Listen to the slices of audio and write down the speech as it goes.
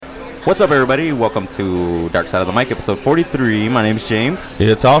What's up, everybody? Welcome to Dark Side of the Mic, episode 43. My name is James.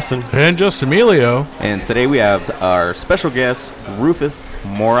 It's Austin. And just Emilio. And today we have our special guest, Rufus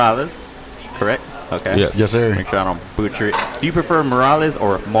Morales. Correct? Okay. Yes, sir. Make sure I don't butcher it. Do you prefer Morales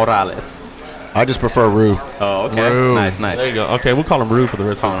or Morales? I just prefer Rue. Oh, okay. Rue. Nice. There you go. Okay, we'll call him Rue for the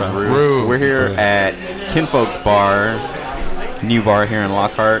rest of the time. Rue. We're here at Kinfolks Bar, new bar here in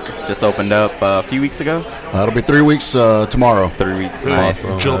Lockhart. Just opened up a few weeks ago. It'll be 3 weeks tomorrow. 3 weeks. Nice.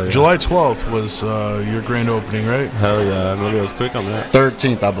 Awesome. July 12th was your grand opening, right? Hell yeah. Maybe I was quick on that.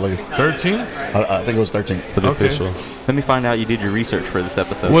 13th, I believe. 13th? I think it was 13th. For the Okay. official. Let me find out you did your research for this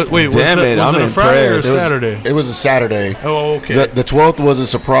episode. Wait, was Damn it it, I'm a Friday or a impressed. Saturday? It was a Saturday. Oh, okay. The 12th was a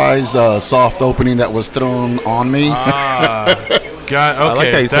surprise soft opening that was thrown on me. God, okay. I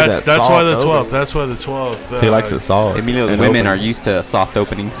like how you said that, that's why the soft 12th. opening. That's why the 12th. He likes it solid. Emilio, the And women open. are used to soft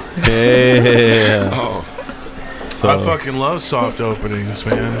openings. Yeah. Oh, So, I fucking love soft openings,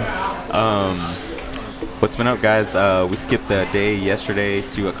 man. What's been up, guys? We skipped a day yesterday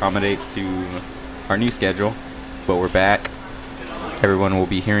to accommodate to our new schedule, but we're back. Everyone will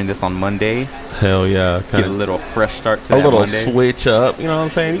be hearing this on Monday. hell yeah. Get a Kind little fresh start to of a that little Monday. switch up. You know what I'm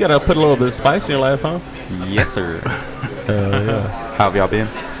saying? You got to put a little bit of spice in your life, huh? Yes, sir. Hell yeah. How have y'all been?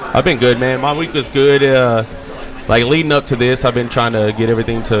 I've been good, man. My week was good. Like leading up to this, I've been trying to get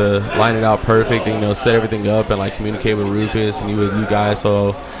everything to line it out perfect and, you know, set everything up and like communicate with Rufus and with you guys.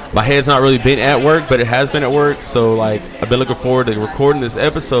 So my head's not really been at work, but it has been at work. So like I've been looking forward to recording this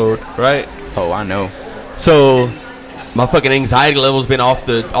episode, right? Oh, I know. So my fucking anxiety level's been off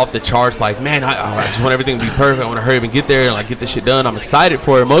the charts. Like, man, I just want everything to be perfect. I want to hurry up and get there and like get this shit done. I'm excited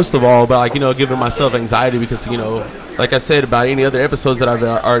for it most of all, but like, you know, giving myself anxiety because, you know, like I said about any other episodes that I've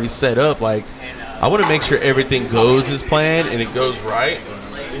already set up, like I want to make sure everything goes as planned and it goes right.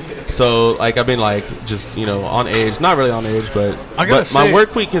 So like I've been like just, you know, on edge, not really on edge, but my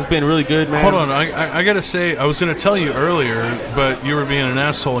work week has been really good, man. Hold on, I gotta say, I was gonna tell you earlier, but you were being an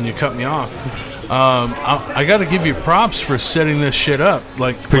asshole and you cut me off. I got to give you props for setting this shit up.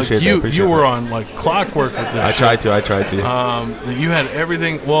 Appreciate you were on like clockwork with this. I tried to. You had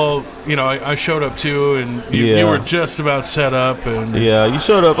everything. Well, you know, I showed up too, and you were just about set up. And yeah, you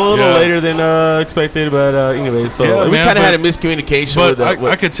showed up a little later than expected, but anyway, so Yeah, we kind of had a miscommunication. But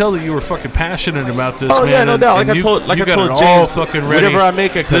with I could tell that you were fucking passionate about this. Oh, man, yeah, no doubt. and I told you got it all James, fucking ready. whatever I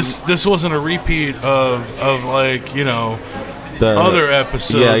make, this wasn't a repeat of like, you know, the other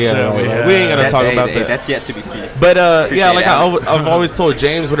episodes. Yeah, that we had. we ain't gonna talk about that. That's yet to be seen. But yeah, like Alex. I've always told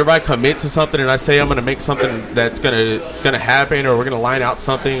James, whenever I commit to something and I say I'm gonna make something that's gonna happen, or we're gonna line out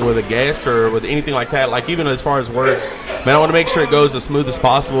something with a guest or with anything like that, like even as far as work, man, I want to make sure it goes as smooth as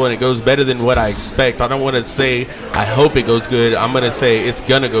possible and it goes better than what I expect. I don't want to say I hope it goes good. I'm gonna say it's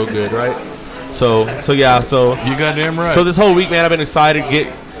gonna go good, right? So yeah, so You goddamn right. So this whole week, man, I've been excited to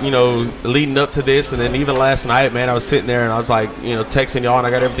get, you know, leading up to this, and then even last night, man, I was sitting there and I was like, you know, texting y'all, and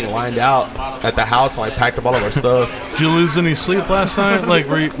I got everything lined out at the house, and I packed up all of our stuff. Did you lose any sleep last night? Like,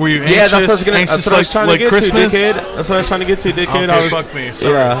 were you anxious? Yeah, that's what I was trying to get Christmas? to, dickhead. That's what I was trying to get to, dickhead. Okay, fuck me.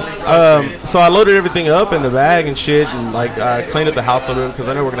 Sorry. Yeah. So I loaded everything up in the bag and shit, and like I cleaned up the house a little bit because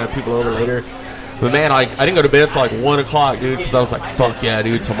I know we're gonna have people over later. But man, like I didn't go to bed until like 1 o'clock, dude, because I was like, fuck yeah,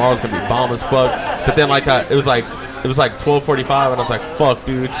 dude, tomorrow's gonna be bomb as fuck. But then like it was like 12:45, and I was like, fuck,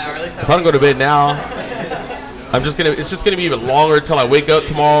 dude, if I don't go to bed now, it's just gonna be even longer until I wake up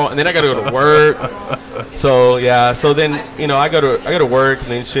tomorrow, and then I gotta go to work. So yeah, so then, you know, I go to work,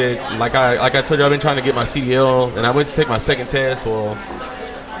 and then shit, like I told you, I've been trying to get my CDL, and I went to take my second test. Well,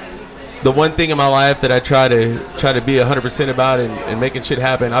 the one thing in my life that I try to be 100% about and making shit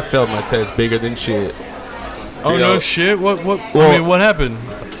happen, I failed my test bigger than shit. Oh, You no know? shit? What? Well- I mean, what happened?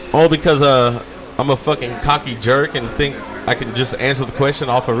 All because I'm a fucking cocky jerk and think I can just answer the question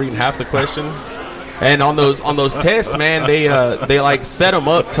off of reading half the question. And on those tests, man, they like set them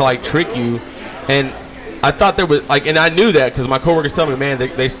up to like trick you. And I thought there was like, and I knew that because my coworkers tell me, man,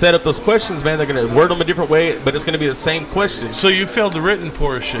 they set up those questions, man. They're gonna word them a different way, but it's gonna be the same question. So you failed the written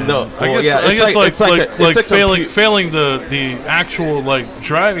portion. No, I well, guess, yeah, I guess it's like failing the actual like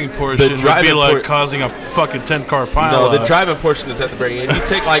driving portion would be like causing a fucking 10-car pile. No, the driving portion is at the very end. You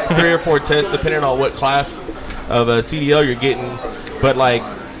take like 3 or 4 tests depending on what class of a CDL you're getting, but like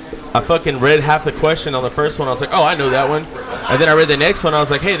I fucking read half the question on the first one. I was like, oh, I know that one. And then I read the next one. I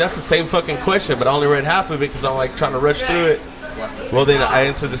was like, hey, that's the same fucking question, but I only read half of it because I'm like trying to rush through it. Well, then I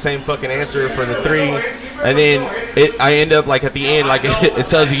answered the same fucking answer for the 3, and then I end up like at the end, like it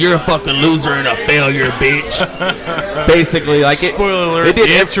tells you you're a fucking loser and a failure, bitch. Basically, like Spoiler alert, it did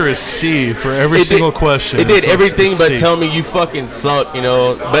the answer is C for every single question. It did everything but C. tell me you fucking suck, you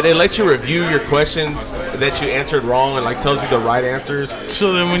know. But it lets you review your questions that you answered wrong and like tells you the right answers.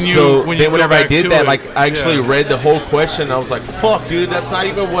 So then whenever I did that, like I actually read the whole question. I was like, fuck, dude, that's not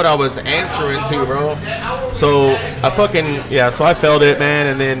even what I was answering to, bro. So so I failed it, man.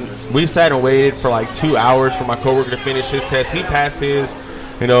 And then we sat and waited for like 2 hours for my coworker to finish his test. He passed his,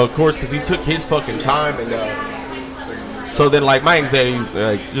 you know, of course, because he took his fucking time. And so then, like, my anxiety,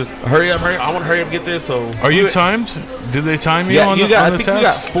 just hurry up, I want to hurry up and get this. So are you timed? Did they time you on the test? I think you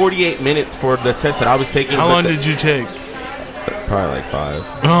got 48 minutes for the test that I was taking. How long did you take? Probably like 5.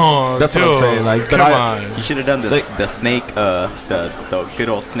 Oh, that's what I'm saying. Like, come on. You should have done the snake, the good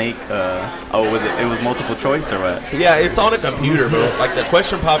old snake. It was multiple choice or what? Yeah, it's on a computer, bro. Like the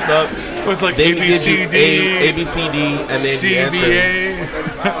question pops up. It was like A, B, C, D, and then CBA. the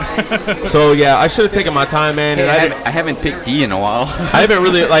answer. So yeah, I should have taken my time, man. Hey, And I haven't picked D in a while. I haven't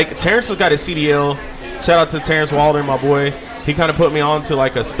really Terrence has got his CDL. Shout out to Terrence Walden, my boy. He kind of put me on to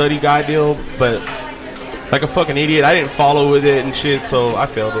like a study guide deal, but like a fucking idiot, I didn't follow with it and shit, so I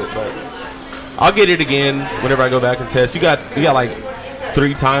failed it. But I'll get it again whenever I go back and test. You got like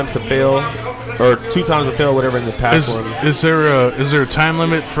 3 times to fail, or 2 times to fail, whatever in the past one. Is there a time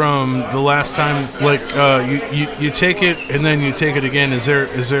limit from the last time? Like you take it and then you take it again. Is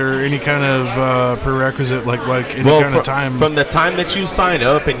there any kind of prerequisite like any kind of time? From the time that you sign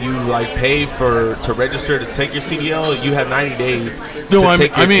up and you like pay to register to take your CDL, you have 90 days to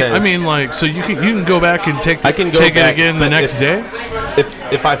take your test. I mean like so you can go back and take it again the next day.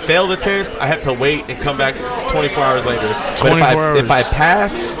 If I fail the test, I have to wait and come back 24 hours later. If I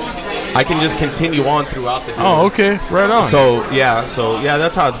pass, I can just continue on throughout the day. Oh, okay, right on. So yeah,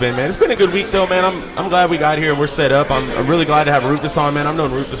 that's how it's been, man. It's been a good week though, man. I'm glad we got here and we're set up. I'm really glad to have Rufus on, man. I've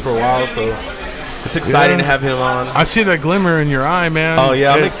known Rufus for a while, so it's exciting to have him on. I see that glimmer in your eye, man. Oh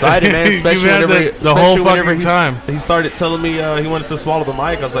yeah, I'm excited, man. Especially whenever the whole fucking time he started telling me he wanted to swallow the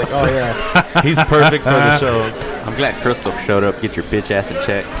mic. I was like, oh yeah, he's perfect for the show. I'm glad Crystal showed up. Get your bitch ass in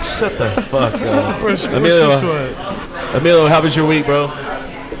check. Shut the fuck up. Emilio, how was your week, bro?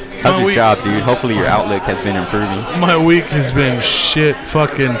 How's your job, dude? Hopefully your outlook has been improving. My week has been shit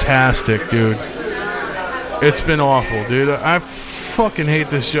fucking tastic, dude. It's been awful, dude. I fucking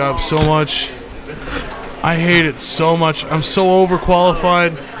hate this job so much. I hate it so much. I'm so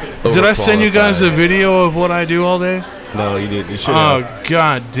overqualified. Did I send you guys a video of what I do all day? No, you didn't. You should have. Oh,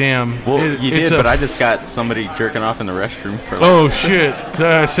 god damn. Well, you did, but I just got somebody jerking off in the restroom. For like oh, shit.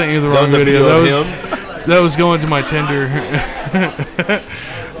 I sent you the wrong video. That was going to my Tinder.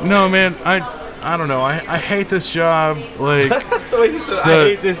 No, man. I don't know. I hate this job. Like, he said, I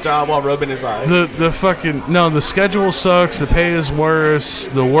hate this job while rubbing his eyes. The schedule sucks. The pay is worse.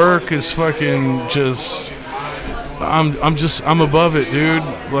 The work is fucking just. I'm above it, dude.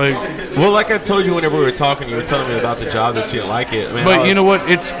 Like I told you whenever we were talking, you were telling me about the job that you didn't like it. But you know what?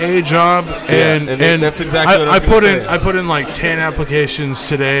 It's a job, and that's exactly what I put in like 10 applications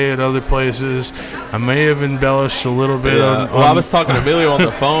today at other places. I may have embellished a little bit. Yeah. I was talking to Emilio on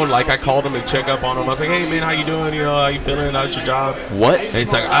the phone. Like I called him to check up on him. I was like, "Hey man, how you doing? You know, how you feeling? How's your job?" What? And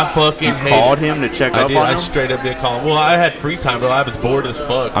he's like, "I fucking called him to check up on him." I straight up did call him. Well, I had free time, bro. I was bored as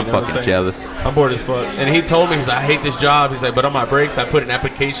fuck. I'm fucking jealous. I'm bored as fuck. And he told me, he's like, "I hate this job." He's like, "But on my breaks, I put in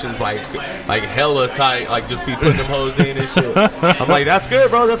applications like hella tight, like just be putting them hoes in and shit." I'm like, "That's good,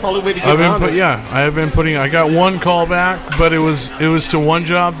 bro. That's the only way to get around it." I have been putting. I got one call back, but it was to one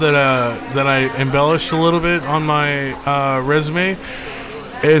job that I embellished a little bit on my resume,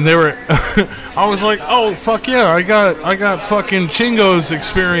 and they were. I was like, "Oh fuck yeah! I got fucking Chingo's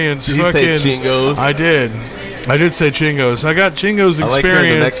experience." Did you say Chingos? I did say Chingos. I got Chingo's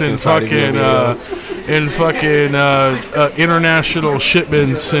experience in fucking international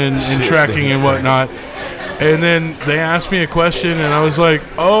shipments and tracking and whatnot. And then they asked me a question, and I was like,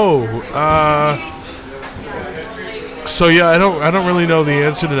 so yeah, I don't really know the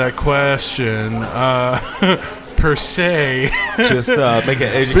answer to that question per se. Just make an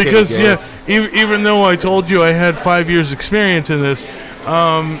educated because guess. Even though I told you I had 5 years experience in this,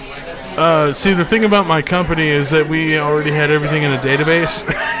 see the thing about my company is that we already had everything in a database.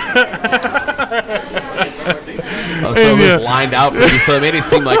 So it was lined out for you, so it made it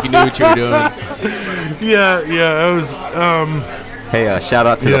seem like you knew what you were doing. Yeah, I was. Hey, shout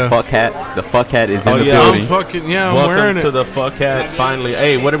out to the fuck hat. The fuck hat is in the building. I'm Welcome wearing it. to the fuck hat, finally.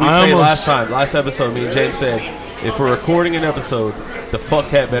 Hey, what did we say last time? Last episode, me and James said, if we're recording an episode, the fuck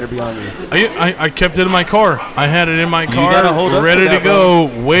hat better be on you. I kept it in my car. I had it in my car, gotta hold up ready to that, to go,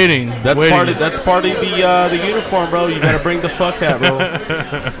 waiting. That's part of the uniform, bro. You gotta bring the fuck hat, bro.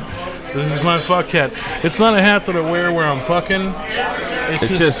 This is my fuck hat. It's not a hat that I wear where I'm fucking.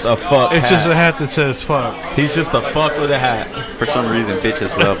 It's just a fuck It's hat. just a hat that says fuck. He's just a fuck with a hat. For some reason,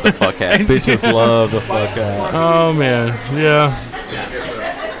 bitches love the fuck hat. Bitches love the fuck hat. Oh, man. Yeah.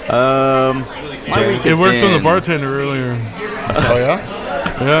 My week It has worked on the been- bartender earlier. Oh yeah.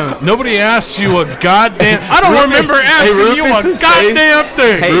 Yeah. Nobody asked you a goddamn. I don't remember asking you a Rufus's goddamn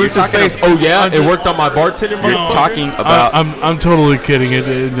thing. Hey, you're Rufus' talking face. about- Oh yeah, it worked on my bartender. You're talking about. I'm totally kidding. It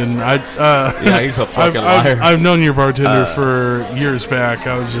and I. Yeah, he's a fucking liar. I've known your bartender for years back.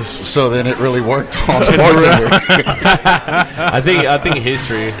 I was just. So then it really worked on the bartender. I think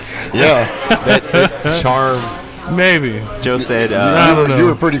history, Yeah. that charm. Maybe. Joe said, I don't know. You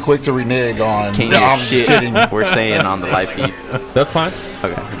were pretty quick to renege on. can't No, hear I'm just shit. kidding. We're saying on the live feed. That's fine.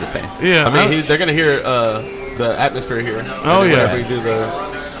 Okay, I'm just saying. Yeah. I mean, they're gonna hear the atmosphere here. Oh, yeah. Whenever we do the.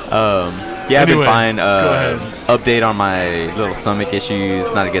 Yeah, I've been Anyway, fine. go ahead. Update on my little stomach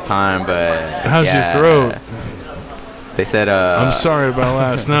issues. Not a good time, but How's yeah, your throat? They said, I'm sorry about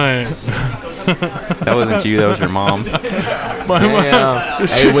last night. that wasn't you. That was your mom. My Damn.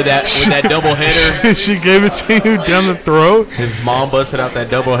 Hey, with that double header, she gave it to you down the throat. his mom busted out that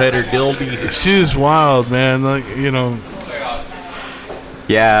double header dilby. She's wild, man. Like, you know.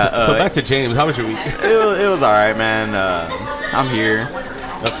 Yeah. So back to James. How was your week? it was all right, man. I'm here.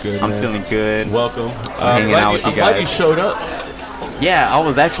 That's good. I'm man. feeling good. Welcome. Hanging out with you I'm glad you guys. showed up. Yeah, I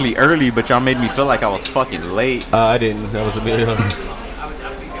was actually early, but y'all made me feel like I was fucking late. I didn't. That was Amelia.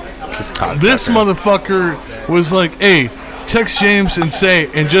 This motherfucker was like, hey, text James and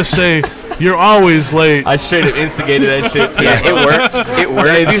just say, you're always late. I straight up instigated that shit. Too. Yeah, it worked. It Hey,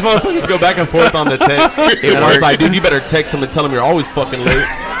 worked. these motherfuckers go back and forth on the text. And I was worked. like, dude, you better text him and tell him you're always fucking late.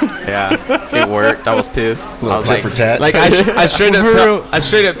 Yeah, it worked. I was pissed. I Little was tit like, for tat. Like I straight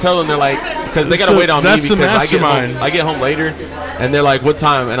up tell them, they're like, because they gotta So wait on that's me the because mastermind. I get home later, and they're like, what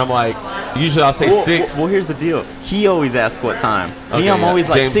time? And I'm like, usually I'll say 6. Well, here's the deal. He always asks what time. Okay, Me, I'm yeah. always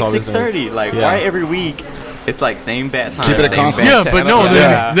like James always 6:30. Like, Yeah. why every week? It's like same bad time. Keep it a same constant. bad Yeah, time. but no,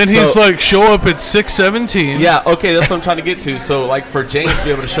 Yeah. then he's So- like, show up at 6:17. Yeah, okay, that's what I'm trying to get to. So like for James to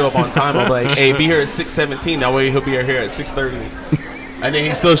be able to show up on time, I'm like, hey, be here at 6:17. That way he'll be here at 6:30. And then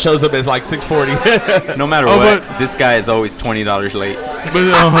he still shows up at like 6:40. No matter Oh, what, but- this guy is always $20 late. But,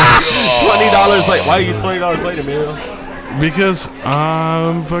 $20 late. Why are you $20 late, Emilio? because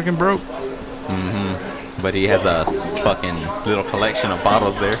I'm fucking broke. But he has a fucking little collection of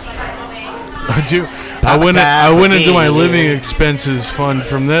bottles there. I do. I went into my living expenses fund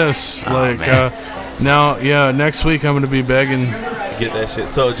from this. man. Now, yeah, next week I'm gonna be begging. Get that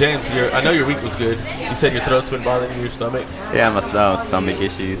shit. So James, I know your week was good. You said your throat's been bothering you, your stomach. Yeah, my stomach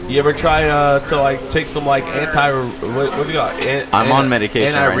issues. You ever try to like take some like what do you got? I'm on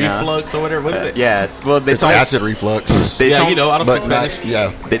medication right now. Anti-reflux or whatever. What is it? Yeah, well, they It's told, acid reflux. they Yeah, told- you know, I don't But speak not, Spanish.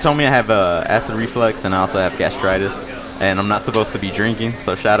 yeah. They told me I have acid reflux and I also have gastritis. And I'm not supposed to be drinking,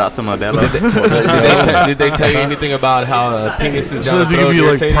 so shout out to Modelo. Did they tell you anything about how penis is down So the they throat give you like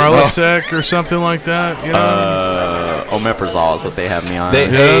irritating? Prilosec or something like that, you know? Omeprazole is what they have me on.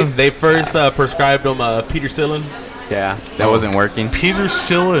 They first prescribed them penicillin. Yeah, that wasn't working. Peter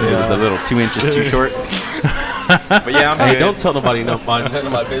Sillin. It was a little 2 inches too short. But yeah, I'm Hey, good. don't tell nobody none of my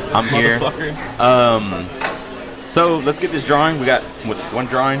business. I'm here. motherfucker. So let's get this drawing. We got one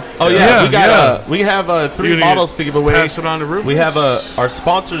drawing. Oh Yeah, yeah, we have 3 You gonna bottles to give away. Pass it on to Rufus. We have our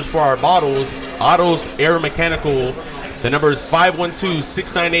sponsors for our bottles, Otto's Air Mechanical. The number is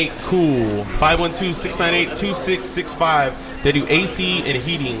 512-698-COOL. 512-698-2665. They do AC and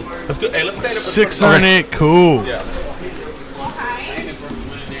heating. Let's go. Hey, let's stand up. 698, cool. Yeah.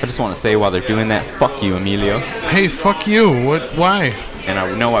 I just want to say while they're doing that, fuck you, Emilio. Hey, fuck you. What? Why? And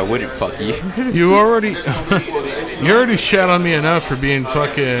I know I wouldn't fuck you. You already shat on me enough for being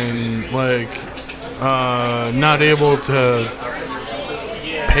fucking like not able to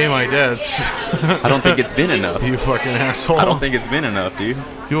pay my debts. I don't think it's been enough. You fucking asshole. I don't think it's been enough, dude.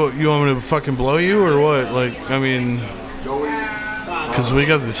 You want me to fucking blow you or what? Like, I mean, because we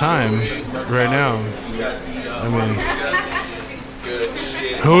got the time right now. I mean,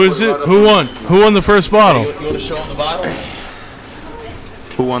 who is it? Who won? Who won the first bottle? You want to show them the bottle?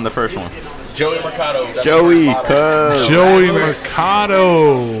 Who won the first one? Joey Mercado. Joey, cuz. Joey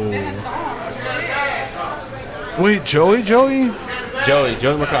Mercado. Wait, Joey? Joey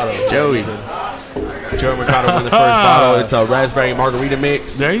Mercado. Joey. Joey Mercado won the first bottle. It's a raspberry margarita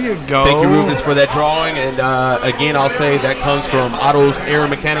mix. There you go. Thank you, Rufus, for that drawing. And again, I'll say that comes from Otto's Air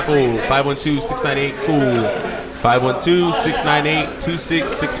Mechanical, 512-698-COOL,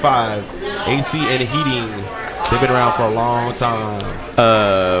 512-698-2665, AC and heating. They've been around for a long time.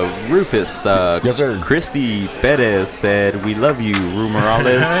 Rufus. Yes, sir. Christy Perez said, "We love you, Ru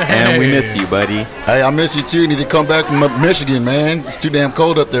Morales, and we miss you, buddy." Hey, I miss you too. You need to come back from up Michigan, man. It's too damn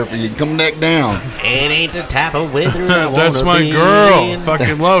cold up there for you. Come back down. It ain't the type of weather I That's wanna my be girl. in.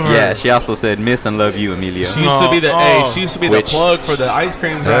 Fucking love her. Yeah, she also said, "Miss and love you, Emilio." She used to be the she used to be the Which- plug for the ice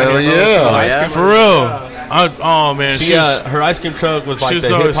cream. Hell truck. yeah. Yeah? For real. Oh man, She, she's her ice cream truck was like was the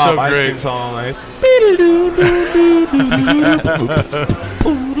hip always hop so ice great. cream song. Like,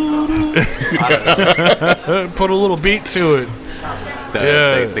 put a little beat to it.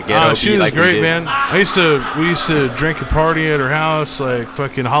 the ghetto she beat was like we great, did. man. We used to drink and party at her house, like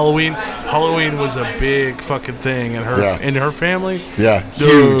fucking Halloween. Halloween was a big fucking thing in her in her family. Yeah,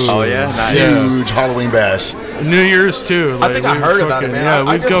 Dude. huge. Oh yeah, nice. Yeah. Huge Halloween bash. New Year's too. I think I heard about it, man. Yeah,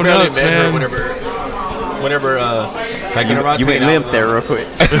 I we'd just go barely nuts, met her man. whenever I You went limp there real quick.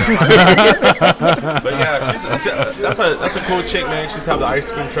 But yeah, that's a cool chick, man. She used to have the ice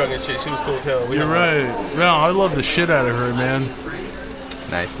cream truck and shit. She was cool as hell. You're right. No, I love the shit out of her, man.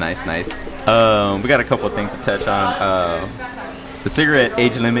 Nice. We got a couple of things to touch on. The cigarette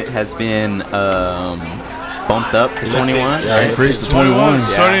age limit has been bumped up to 21. Yeah, Increased to 21.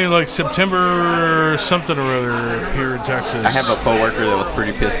 Starting like September something or other here in Texas. I have a coworker that was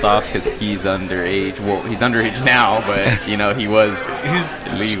pretty pissed off because he's underage. Well, he's underage now, but you know he was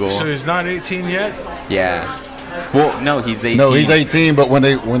legal. So he's not 18 yet? Yeah. Well, no, he's 18. No, he's 18, but when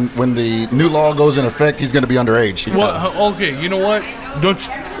the new law goes in effect, he's going to be underage. Well, okay, you know what?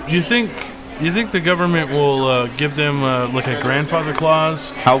 You think the government will give them like a grandfather clause?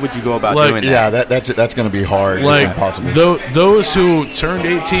 How would you go about Like- doing that? Yeah, that's going to be hard. Like it's impossible. those who turned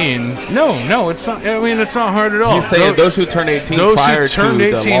 18? No, it's not. I mean, it's not hard at all. He's saying those who turned 18 those prior who turned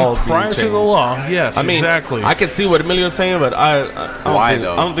to 18 the law prior to the law. Yes, I mean, exactly. I can see what Emilio's saying, but I Why, don't think,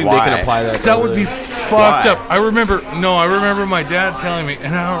 though? I don't think Why? they can apply that. That would be fucked Why? up. I remember my dad telling me,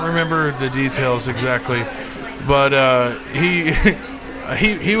 and I don't remember the details exactly, but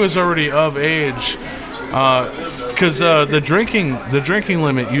he was already of age, because the drinking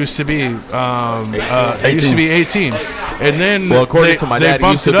limit used to be 18, and then Well, according to my they dad, it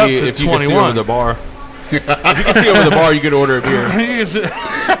bumped used to it up be to if you can see over 21. the bar. If you can see over the bar, you can order a beer.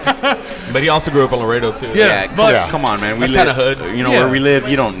 But he also grew up in Laredo too. Yeah, but come on, man. We That's live, kinda hood. You know Yeah. where we live.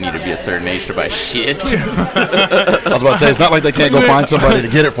 You don't need to be a certain age to buy shit. I was about to say, it's not like they can't go find somebody to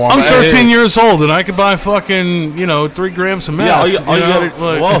get it for them. I'm 13 years old and I could buy fucking 3 grams of meth. Yeah, all you know, gotta,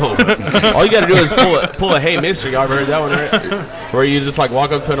 like- whoa! All you gotta do is pull a hey mister. Y'all ever heard that one, right? Where you just like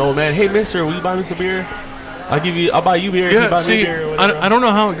walk up to an old man, hey mister, will you buy me some beer? I'll buy you beer. if you Yeah, buy me see, beer or whatever. I don't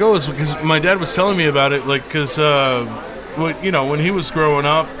know how it goes because my dad was telling me about it, like, because when he was growing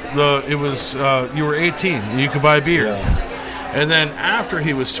up, it was you were 18, you could buy beer, and then after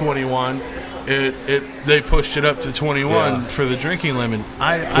he was 21, they pushed it up to 21 for the drinking limit.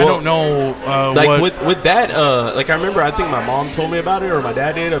 I don't know Like what. with that, like I remember, I think my mom told me about it, or my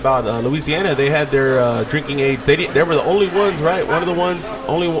dad did about Louisiana. They had their drinking age. They were the only ones, right? One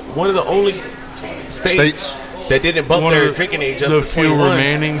of the only states that didn't bump One of their the- drinking age up the to few 21.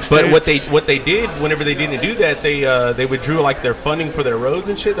 remaining But what states. they did whenever they didn't do that, they withdrew like their funding for their roads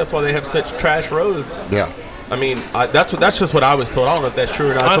and shit. That's why they have such trash roads. Yeah. I mean, that's just what I was told. I don't know if that's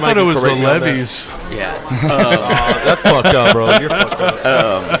true or not. I Somebody thought it can was the correct me on that. levies. Yeah. That's fucked up, bro. You're fucked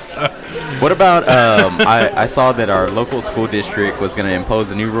up. What about? I saw that our local school district was going to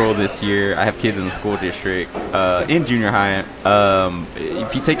impose a new rule this year. I have kids in the school district in junior high.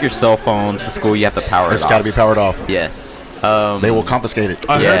 If you take your cell phone to school, you have to power It's it off. got to be powered off. Yes. They will confiscate it.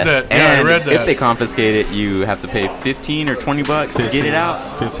 I Yes. heard that. Yeah, And I read that. if they confiscate it, you have to pay $15 or $20 to get it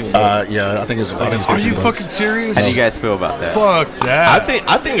out. 15. Yeah, I think it's Are 15 you bucks. fucking serious? How do you guys feel about that? Fuck that.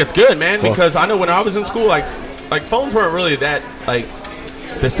 I think it's good, man, because I know when I was in school, like phones weren't really that like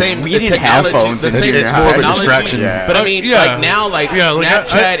the same. We the didn't have technology, phones the in same junior It's high. more of a technology. distraction. Yeah. But I mean, Yeah. like now, like Yeah, like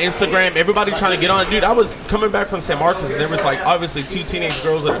Snapchat, Instagram, everybody trying to get on. Dude, I was coming back from San Marcos, and there was like obviously 2 teenage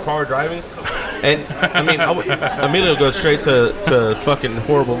girls in a car driving, and I mean, Emilio goes straight to fucking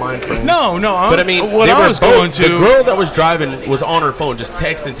horrible mind frame. No, But I mean, what they I were was both, going to. the girl that was driving was on her phone, just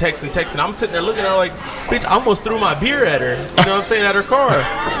texting. I'm sitting there looking at her like, bitch, I almost threw my beer at her. You know what I'm saying? At her car.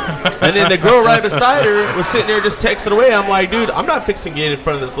 And then the girl right beside her was sitting there just texting away. I'm like, dude, I'm not fixing to get in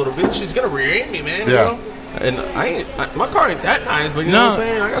front of this little bitch. She's gonna rear-end me, man. You Yeah. know? And my car ain't that nice, but you know what I'm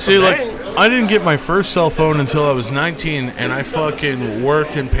saying? I got see, some like, bang. I didn't get my first cell phone until I was 19, and I fucking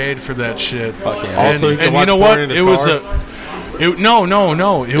worked and paid for that shit. Fuck yeah. And, Also, you can and watch you know porn what? in his It was car? no.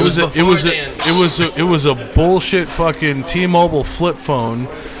 It was before then. it was a bullshit fucking T-Mobile flip phone,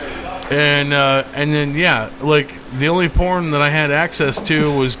 and then like the only porn that I had access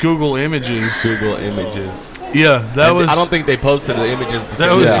to was Google Images. Google Images. Yeah, that was. I don't think they posted the images.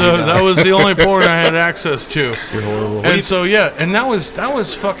 That was the only porn I had access to. You're horrible. And so and that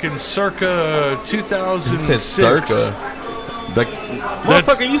was fucking circa 2006. Circa. Like,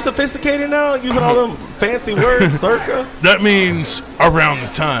 motherfucker, you sophisticated now? Using all them fancy words, circa? That means around the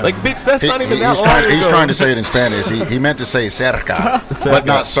time. Like, bitch, that's not even that long ago. He's trying to say it in Spanish. He meant to say cerca, but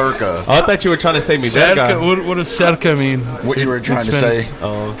not circa. Oh, I thought you were trying to say me. Cerca, what does cerca mean? What you were trying to say?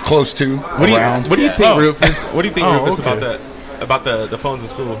 Close to, around. What do you think, Rufus? What do you think, Rufus, about that? About the phones in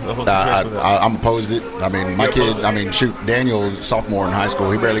school? The whole situation with that? I'm opposed to it. I mean, my kid, shoot, Daniel's sophomore in high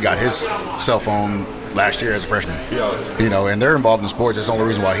school. He barely got his cell phone last year as a freshman. Yeah. And they're involved in sports. That's the only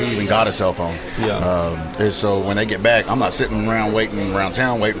reason why he even got a cell phone. Yeah. And so when they get back, I'm not sitting around waiting around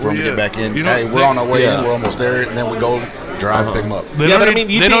town waiting for them to get back in. Hey, we're on our way in. We're almost there. And then we go drive and pick them up. They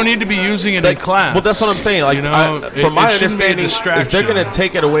don't need to be using it in class. Well, that's what I'm saying. Like, from my understanding, is they're going to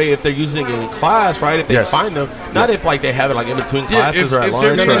take it away if they're using it in class, right? If they find them, not if like they have it like in between classes or at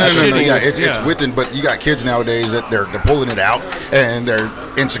lunch. It's within. But you got kids nowadays that they're pulling it out and they're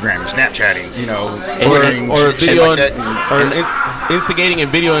Instagramming, Snapchatting, or video or instigating and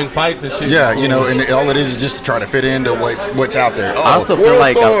videoing fights and shit. Yeah, and all it is just to try to fit into what's out there. I also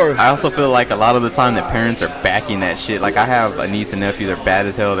feel like a lot of the time that parents are backing that shit. Like I have a niece and nephew. They're bad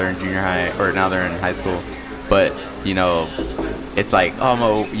as hell. They're in junior high, or now they're in high school. But it's like,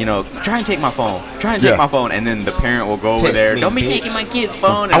 try and take my phone. Take my phone, and then the parent will go over there. Don't be taking my kid's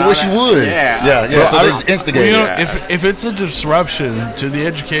phone. I wish you would. Yeah. So it's instigating. If it's a disruption to the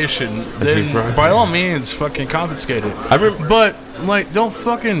education, then by all means, fucking confiscate it. But don't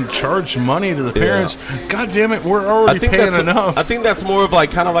fucking charge money to the parents. God damn it, we're already paying enough. I think that's more of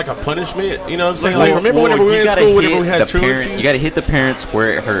kind of like a punishment. You know what I'm saying? Like, remember whenever we were in school, whenever we had truancies? You got to hit the parents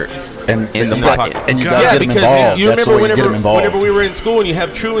where it hurts, in the pocket. And you got to get them involved. You remember whenever we were in school and you have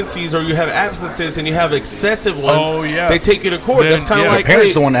truancies or you have absences and you have excessive ones, they take you to court. That's kind of like, the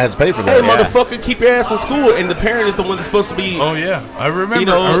parent's the one that has to pay for that. Hey, motherfucker, keep your ass in school, and the parent is the one that's supposed to be. Oh yeah, I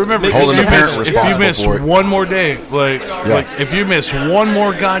remember. Holding the parent responsible if you miss for it. one more day, like if you miss one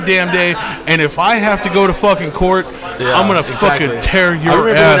more goddamn day, and if I have to go to fucking court, I'm gonna fucking tear your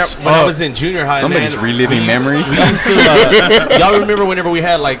ass when I was in junior high. Somebody's reliving memories. Y'all remember whenever we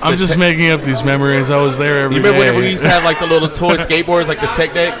had I'm just making up these memories. I was there every day. You remember whenever we used to have the little toy skateboards, like the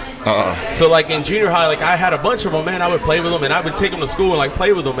tech decks? So in junior high, I had a bunch of them, man. I would play with them, and I would take them to school and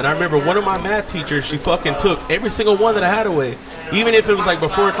play with them. And I remember one of my math teachers, she fucking took every single one that I had away. Even if it was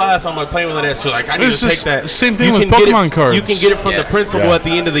before class, I'm playing with that. She's like, I need to take that. Same thing with Pokemon cards. You can get it from the principal at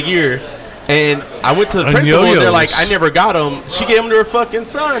the end of the year. And I went to the principal, and they're like, I never got them. She gave them to her fucking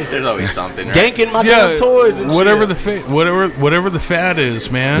son. There's always something, right? Ganking my damn toys and whatever shit. Whatever the fad is,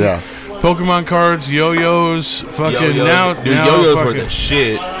 man. Yeah. Pokemon cards, yo-yos, fucking now. Yo-yos were the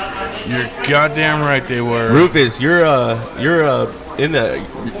shit. You're goddamn right they were. Rufus, you're in the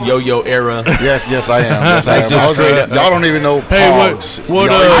yo-yo era. Yes, I am. Y'all don't even know Pogs.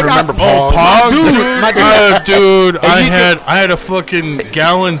 What y'all remember Pogs? Pogs? Dude, I had a fucking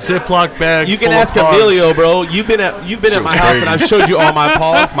gallon Ziploc bag. You can ask Emilio, bro. You've been at my house and I've showed you all my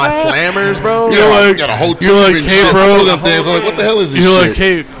Pogs, my slammers, bro. You got a whole tube and hey, bro. Them things. I'm like, what the hell is this? You're like,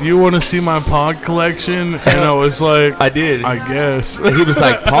 hey, you want to see my Pog collection? And I was like, I did. I guess. And he was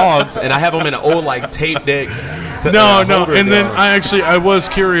like, Pogs, and I have them in an old tape deck. No. And then I was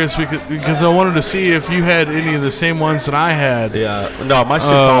curious because I wanted to see if you had any of the same ones that I had. Yeah. No, my shit's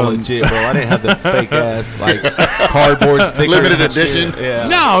all legit, bro. I didn't have the fake ass cardboard stickers. Limited edition. Yeah.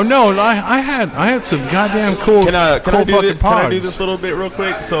 No. I had some goddamn cool. Can I do this a little bit real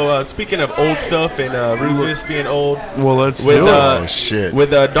quick? So speaking of old stuff and Rufus being old. Well, let's do it. Shit.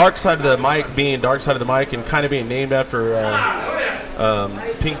 With Dark Side of the Mic being Dark Side of the Mic and kind of being named after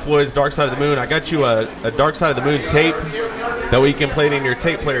Pink Floyd's Dark Side of the Moon, I got you a Dark Side of the Moon tape. That way you can play it in your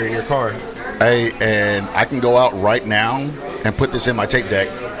tape player in your car. Hey, and I can go out right now and put this in my tape deck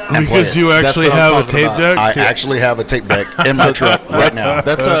and play because it. You actually have a tape deck? I actually have a tape deck in my truck right now.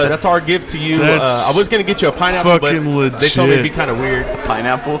 That's our gift to you. I was gonna get you a pineapple, but legit. They told me it'd be kind of weird.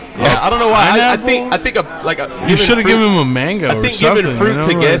 Pineapple? Yeah, I don't know why. I think you should have given him a mango. I think or something, giving fruit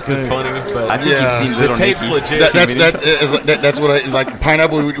to guests is funny, but I think you've seen Little the tape's Nicky. legit. That's what it's like.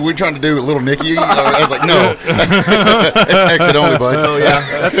 Pineapple. We're trying to do Little Nicky. I was like, no, it's exit only, bud. So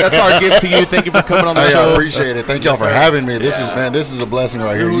yeah, that's our gift to you. Thank you for coming on the show. I appreciate it. Thank y'all for having me. This is a blessing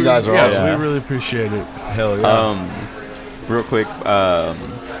right here. You guys are awesome. We really appreciate it. Hell yeah. Real quick,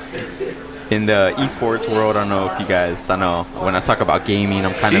 in the esports world, I don't know if you guys. I know when I talk about gaming,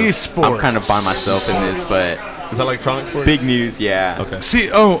 I'm kind of by myself in this, but is that electronic sports? Big news, yeah. Okay. See,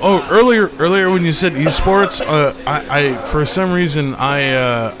 earlier when you said esports, I for some reason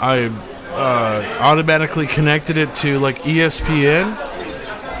I automatically connected it to like ESPN.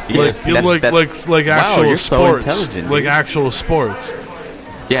 That's Like actual you're so sports, intelligent, like dude. actual sports.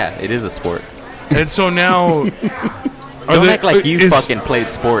 Yeah, it is a sport. And so now, Don't act like you fucking played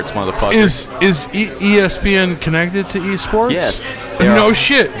sports, motherfucker. Is ESPN connected to esports? Yes. No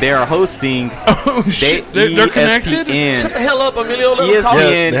shit. They are hosting. Oh shit. They're connected. Shut the hell up, Emilio. ESPN.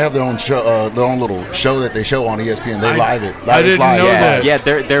 Yeah, they have their own show, their own little show that they show on ESPN. They live it. I didn't know that. Yeah,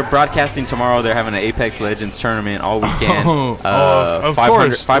 they're broadcasting tomorrow. They're having an Apex Legends tournament all weekend. Of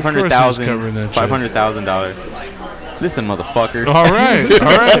course. $500,000. Listen, motherfucker. All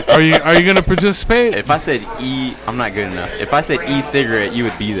right. Are you gonna participate? If I said I'm not good enough. If I said e-cigarette, you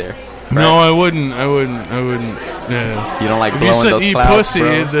would be there. Right? No, I wouldn't. Yeah. You don't like If you blowing said those eat clouds, pussy,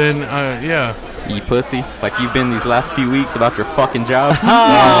 bro? then yeah. Eat pussy, like you've been these last few weeks about your fucking job.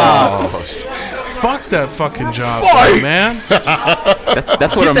 Oh, Fuck that fucking job, man.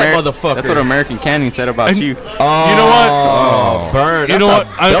 That's what That's what American Canyon said about you. You know what? Burn. You know what?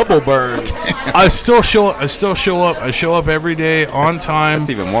 Double burn. I still show up. I show up every day on time. That's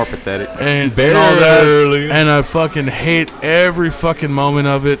even more pathetic. And all that. And I fucking hate every fucking moment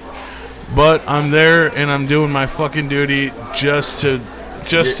of it. But I'm there and I'm doing my fucking duty just to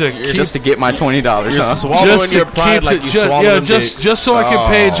get my $20. You're swallowing your pride like you swallow them dicks. Just so I can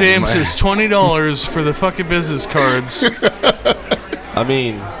pay James his $20 for the fucking business cards. I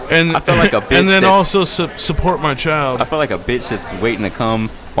mean, I feel like a bitch. And then also support my child. I feel like a bitch that's waiting to come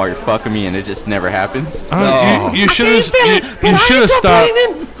while you're fucking me, and it just never happens. You should have stopped.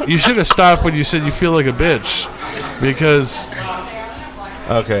 You should have stopped when you said you feel like a bitch, because.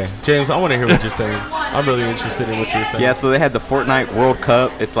 Okay, James, I want to hear what you're saying. I'm really interested in what you're saying. Yeah, so they had the Fortnite World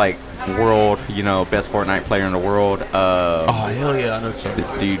Cup. It's like world, best Fortnite player in the world. Oh, hell yeah, I know what you're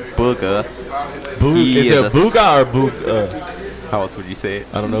this dude, Booga. Is it Booga or Boog? How else would you say it?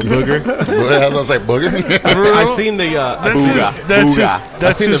 I don't know, Booger. I was gonna say booger. I seen the That's his fucking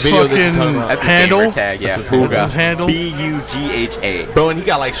That's his handle. gamer tag, yeah. That's his handle. Bugha. Bro, and he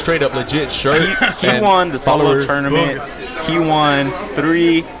got like straight up legit shirts. He won the solo tournament. He won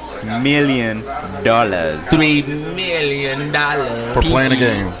 $3 million. $3 million For playing a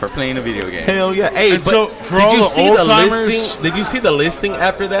game. For playing a video game. Hell yeah! Hey, And so for all the old-timers- listing? Did you see the listing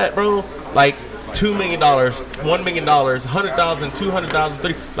after that, bro? Like $2 million, $1 million, 100,000, 200,000,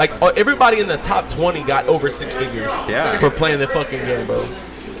 3. Like everybody in the top 20 got over 6 figures. Yeah. For playing the fucking game, bro.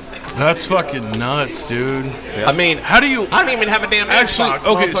 That's fucking nuts, dude. Yeah. I mean, How do you I don't even have a damn actually? Xbox,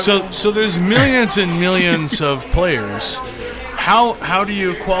 Okay, motherfucker. so there's millions and millions of players. How do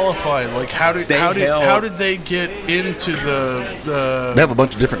you qualify? Like how did they get into the They have a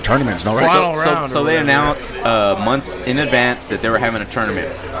bunch of different tournaments, no, right? Final round So or they whatever? announced months in advance that they were having a tournament.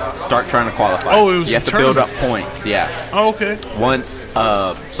 Start trying to qualify. Oh, it was you a have to build up tournament. points. Yeah. Oh, okay. Once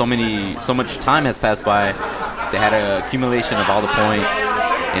so much time has passed by, they had an accumulation of all the points.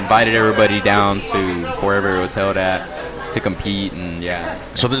 Invited everybody down to wherever it was held at to compete, and yeah.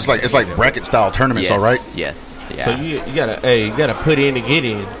 So it's like bracket style tournaments, Yes, all right? Yes. Yeah. So you gotta put in to get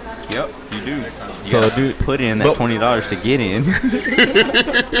in. Yep, you do. You So, gotta dude, put in that $20 to get in.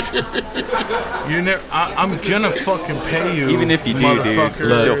 I'm gonna fucking pay you. Even if you do, dude, motherfucker.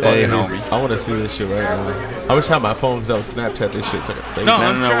 you're still Hey, fucking on me. I want to see this shit right now. I wish I had my phone because I would Snapchat this shit so I could save No, it.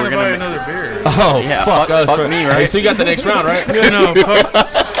 I'm no, trying we're to gonna buy make- another beer. Oh, Yeah, fuck us. fuck bro. me, Hey, right? so you got the next round, right? Yeah, no,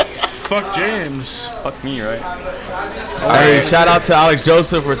 fuck James. Fuck me, right? Hey, shout out to Alex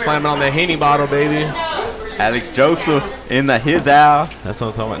Joseph for slamming on the Henny bottle, baby. Alex Joseph in the his owl. That's what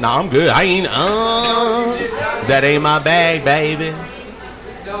I'm talking about. Nah, I'm good. I ain't. That ain't my bag, baby.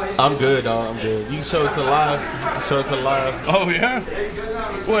 I'm good, dog. I'm good. You can show it to live. Oh yeah.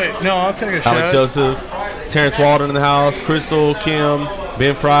 Wait, no, I'll take a Alex shot. Joseph, Terrence Walden in the house, Crystal, Kim,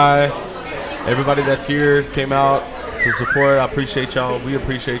 Ben Fry, everybody that's here came out to support. I appreciate y'all. We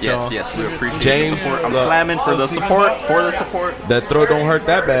appreciate y'all. Yes, we appreciate James, the support. I'm look. slamming for the support. That throat don't hurt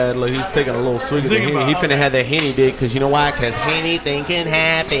that bad. Look, he's taking a little swig of the Think Henny. about He how finna have that Henny dick, because you know why? Because anything can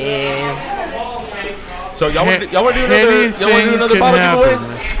happen. So y'all want to do another bottle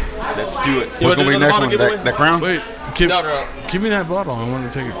giveaway? Let's do it. What's going to be next one? Giveaway? That crown? Wait, No. give me that bottle. I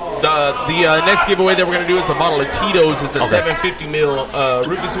want to take it. The next giveaway that we're gonna do is the bottle of Tito's. It's a 750 ml.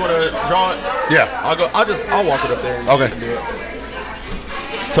 Rufus, you wanna draw it? Yeah. I'll walk it up there. And Okay. you can do it.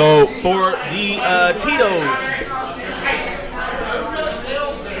 So for the Tito's,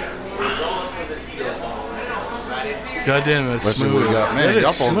 God damn, that's Let's see smooth. what we got. Man, That is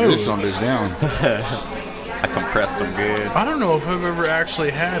y'all supposed to smooth. get some of this down. I compressed them good. I don't know if I've ever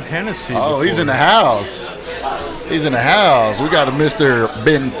actually had Hennessy. Oh, before. he's in the house. He's in the house. We got a Mr.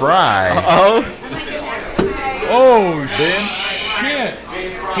 Ben Fry. Oh, Oh shit!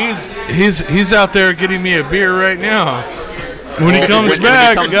 He's out there getting me a beer right now. When he comes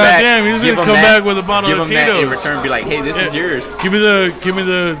back, goddamn, he's gonna come back with a bottle of Tito's. That in return, be like, hey, this is yours. Give me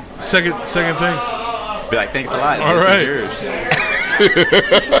the second thing. Be like, thanks a lot. All this right. is yours.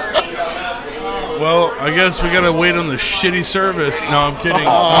 Well, I guess we gotta wait on the shitty service. No, I'm kidding.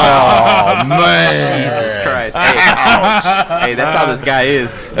 Oh man, Jesus Christ! Hey, ouch. Hey, that's how this guy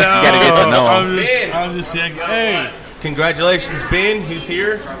is. You gotta get to know him. I'm just saying. Hey, congratulations, Ben. He's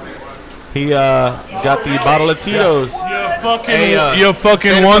here. He got the bottle of Tito's. You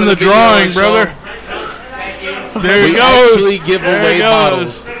fucking won the drawing, brother. There he goes. We actually give away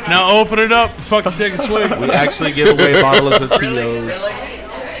bottles. Now open it up. Fucking take a swig. We actually give away bottles of Tito's.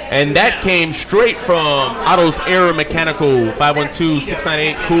 And that came straight from Otto's Air Mechanical,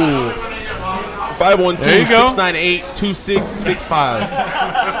 512-698-COOL.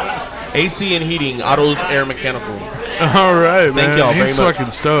 512-698-2665. AC and heating, Otto's Air Mechanical. All right, Thank y'all very much. He's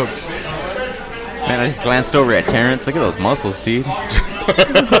fucking stoked. Man, I just glanced over at Terrence. Look at those muscles, dude.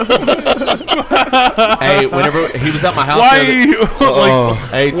 Hey, whenever he was at my house,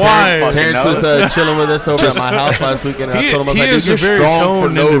 Terrence was chilling with us over at my house last weekend, and I told him, I was like, dude, you're strong for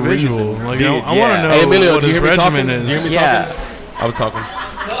no reason. Like, I want to know Emilio, what his regimen is. Do you hear me talking? I was talking.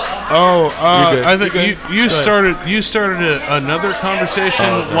 I think you started another conversation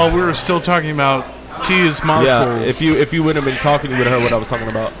while we were still talking about T's muscles. Yeah, if you wouldn't have been talking, you would have heard what I was talking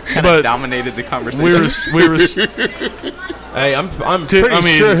about. But dominated the conversation. We were Hey, I'm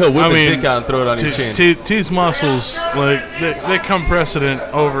pretty sure he'll whip his dick out and throw it on your chin. T's muscles, like they come precedent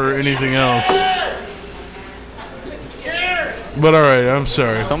over anything else. But all right, I'm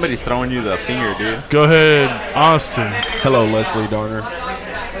sorry. Somebody's throwing you the finger, dude. Go ahead, Austin. Hello, Leslie Darner.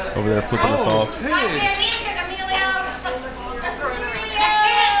 Over there flipping us off.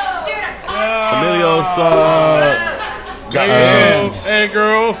 Emilio's Hey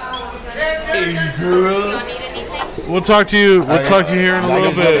girl. We'll talk to you. We'll talk to you here in a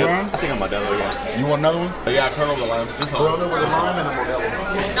little bit. I think I'm Modelo again. You want another one? Yeah, Colonel the lime. Just Colonel with a lime and a Modelo.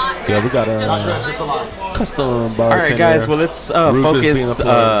 Yeah, we got a custom bar. All right, guys. Well, let's focus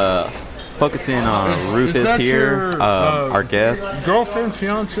in on Rufus here, our guest. Girlfriend,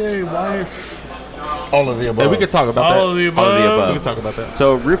 fiance, wife. All of the above. Yeah, we could talk about that. All of the above. We can talk about that.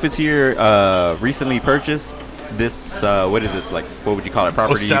 So Rufus here recently purchased this. What is it like? What would you call it?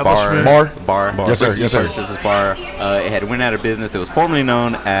 Property Establishment. Bar. Yes, sir. Recently Yes, sir. purchased this bar. It had went out of business. It was formerly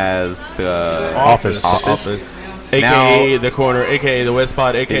known as the Office. AKA the corner, AKA the West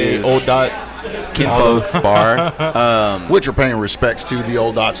Pod, AKA Old Dots. Kinfolks Bar. Which are paying respects to the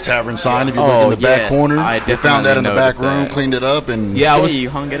Old Dots Tavern sign. If you look in the back corner, we found that in the back room, cleaned it up, and you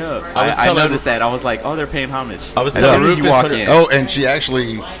hung it up. I noticed that. I was like, oh, they're paying homage. I was as telling soon as you walk in. Oh, and she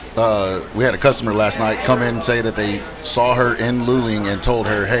actually, we had a customer last night come in and say that they saw her in Luling and told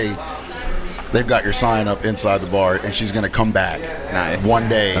her, hey, they've got your sign up inside the bar, and she's going to come back one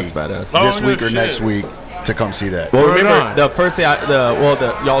day. That's badass. This week or next week to come see that. Well, remember the first day,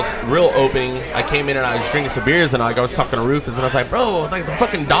 y'all's real opening, I came in and I was drinking some beers, and I was talking to Rufus, and I was like, bro, like the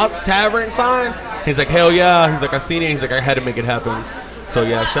fucking Dots Tavern sign? He's like, hell yeah. He's like, I seen it. He's like, I had to make it happen. So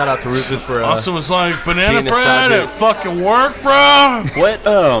yeah, shout out to Rufus for also was like banana bread at fucking work, bro. What?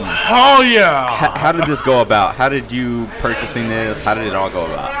 Oh yeah. How did this go about? How did you purchasing this? How did it all go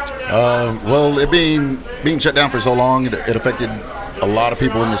about? Well, it being shut down for so long, it affected a lot of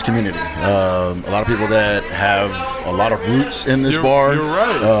people in this community. A lot of people that have a lot of roots in this bar. You're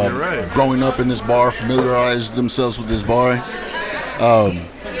right. You're right. Growing up in this bar, familiarized themselves with this bar.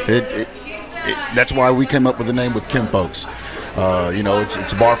 That's why we came up with the name with Kinfolks.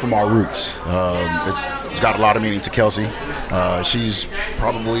 It's a bar from our roots. It's got a lot of meaning to Kelsey. She's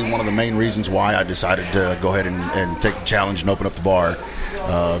probably one of the main reasons why I decided to go ahead and take the challenge and open up the bar.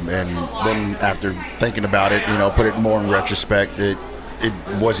 And then after thinking about it, put it more in retrospect, it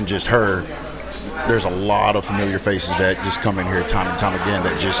wasn't just her. There's a lot of familiar faces that just come in here time and time again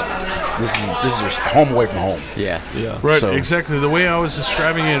that just this is their home away from home. Yeah. Right, So- exactly. The way I was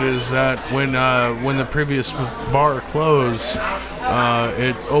describing it is that when the previous bar closed,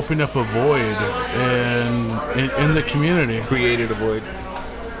 it opened up a void in the community. created a void.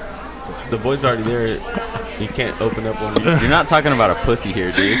 The void's already there. You can't open up one. You're not talking about a pussy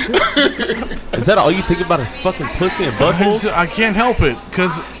here, dude. Is that all you think about is fucking pussy and buttholes? I can't help it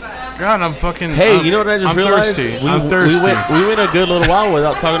because, God, I'm fucking. Hey, you know what I just I'm realized? Thirsty. I'm thirsty. We went a good little while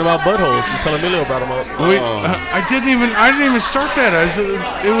without talking about buttholes until Emilio brought them up. I didn't even start that.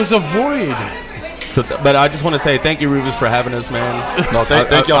 It was a void. So, but I just want to say thank you, Rufus, for having us, man. No,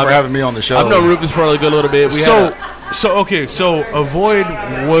 thank y'all for having me on the show. I've known Rufus for a good little bit. So a void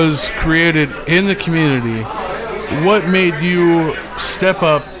was created in the community, what made you step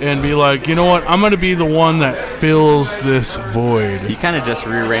up and be like, you know what, I'm going to be the one that fills this void? You kind of just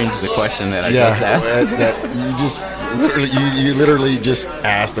rearranged the question that I just asked. You literally just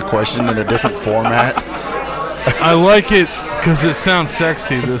asked the question in a different format. I like it because it sounds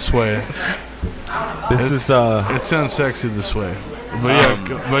sexy this way. It sounds sexy this way. But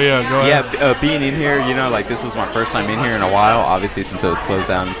go ahead. Yeah, being in here, you know, like this was my first time in here in a while, obviously since it was closed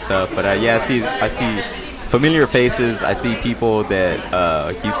down and stuff. But I see familiar faces. I see people that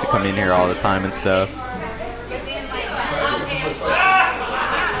used to come in here all the time and stuff.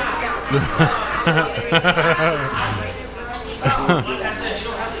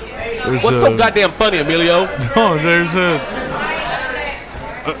 What's so goddamn funny, Emilio? No, there's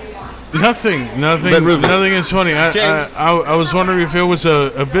nothing is funny. I was wondering if it was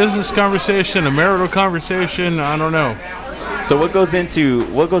a business conversation, a marital conversation. I don't know. So what goes into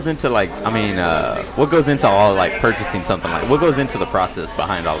all like purchasing something, like what goes into the process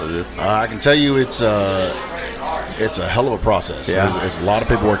behind all of this? I can tell you it's a hell of a process. Yeah. There's a lot of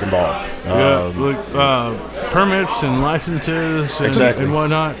paperwork involved. Permits and licenses and, exactly. and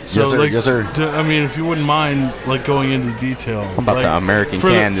whatnot. So yes, sir. like, yes, sir. I mean, if you wouldn't mind like going into detail. I'm about like, to American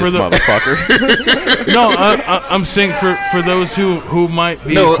can this motherfucker. No, I'm saying for those who might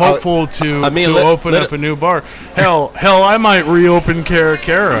be hopeful to open up a new bar. Hell, I might reopen Cara.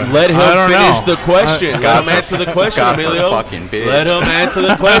 Let him finish the question. Let him answer the question, Emilio. Let him answer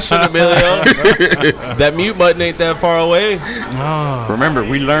the question, Emilio. That mute button ain't that far away. Oh. Remember,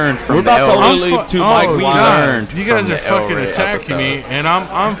 we learned from We're about to leave 2 mics. We learned. You guys are fucking attacking me, and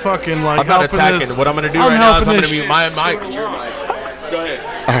I'm fucking like. I'm not attacking. This. What I'm gonna do right now is I'm gonna mute my mic and your mic. Go ahead.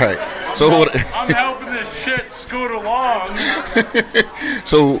 All right. So I'm helping this shit scoot along.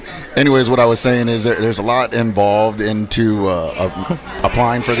 So, anyways, what I was saying is there's a lot involved into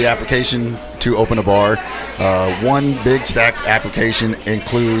applying for the application to open a bar. One big stack application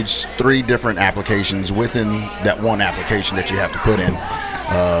includes 3 different applications within that one application that you have to put in.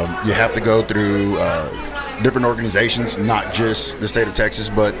 You have to go through different organizations, not just the state of Texas,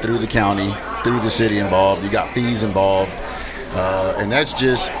 but through the county, through the city involved. You got fees involved. And that's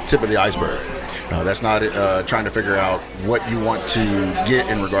just tip of the iceberg. That's not trying to figure out what you want to get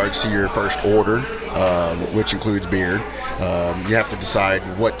in regards to your first order, which includes beer. You have to decide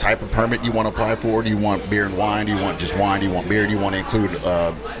what type of permit you want to apply for. Do you want beer and wine? Do you want just wine? Do you want beer? Do you want to include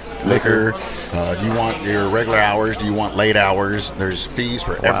liquor? Do you want your regular hours? Do you want late hours? There's fees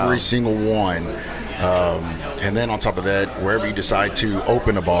for every single one. And then on top of that, wherever you decide to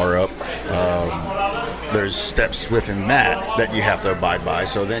open a bar up, there's steps within that you have to abide by.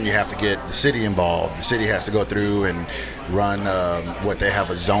 So then you have to get the city involved. The city has to go through and run what they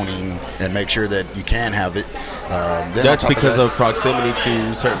have a zoning and make sure that you can have it. That's because of proximity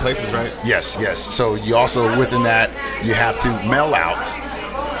to certain places, right? Yes. So you also, within that, you have to mail out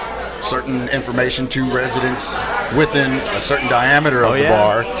certain information to residents within a certain diameter of the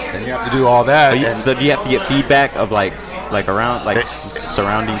bar, and you have to do all that. So do you have to get feedback of like around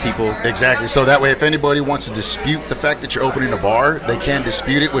surrounding people? Exactly. So that way, if anybody wants to dispute the fact that you're opening a bar, they can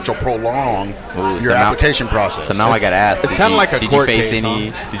dispute it, which will prolong your application process. So now I got to ask. It's kind of like a court case. Did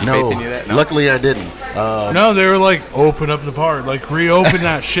you face any of that? No? Luckily I didn't. No, they were like, open up the bar, like reopen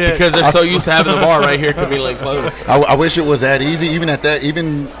that shit. Because they're so used to having the bar right here conveniently closed. I wish it was that easy. Even at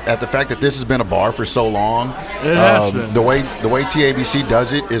the fact that this has been a bar for so long, it has been. The way TABC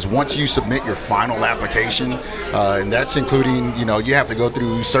does it is once you submit your final application, and that's including, you have to go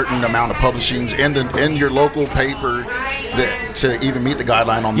through a certain amount of publishings in your local paper to even meet the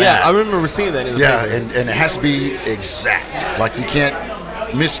guideline on that. Yeah, I remember seeing that in the paper. And it has to be exact. Like you can't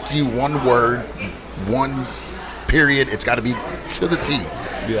miscue one word, one period. It's got to be to the T.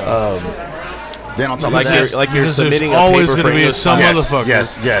 Yeah. Then on top of that, you're submitting always a paper going to be some motherfucker.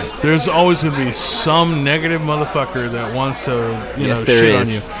 Yes. There's always going to be some negative motherfucker that wants to, shit on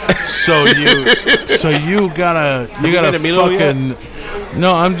you. So you gotta fucking.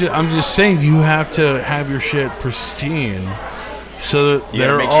 No, I'm just saying you have to have your shit pristine. So that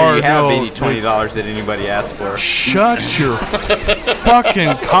there make are sure you have no any $20 that anybody asked for. Shut your fucking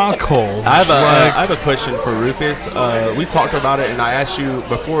cockhole. I have a question for Rufus. We talked about it, and I asked you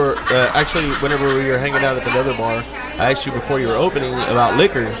before. Actually, whenever we were hanging out at the other bar, I asked you before you were opening about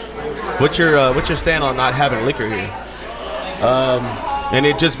liquor. What's your stand on not having liquor here? And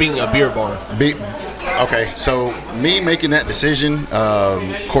it just being a beer bar. Okay, so me making that decision, of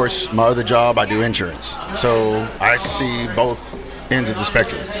course, my other job, I do insurance. So I see both ends of the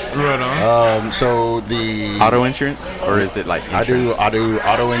spectrum. Right on. So the Auto insurance, or is it like insurance? I do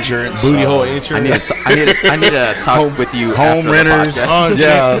auto insurance, Booty hole insurance. I need to talk with you. home after the renters, podcast.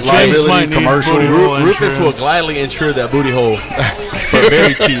 James might liability, need commercial. booty hole Rufus will insurance. gladly insure that booty hole, but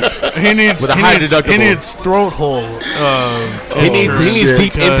very cheap. He needs with a high deductible. He needs throat hole. He needs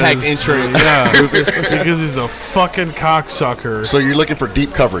deep impact because- insurance. Yeah, because he's a fucking cocksucker. So you're looking for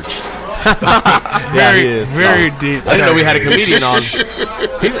deep coverage. Very deep. I didn't know we had a comedian on.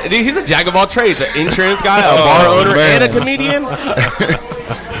 He's a jack of all trades, an insurance guy, a bar owner, man. and a comedian.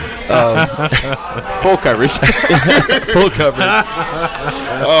 Full coverage. Full coverage.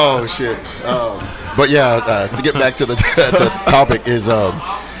 Oh shit! But yeah, to get back to the to topic is the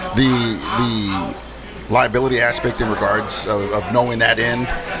liability aspect in regards of knowing that end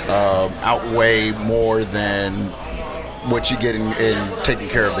outweigh more than what you get in taking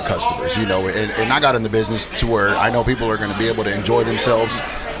care of the customers, you know. And I got in the business to where I know people are going to be able to enjoy themselves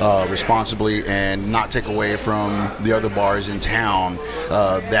responsibly and not take away from the other bars in town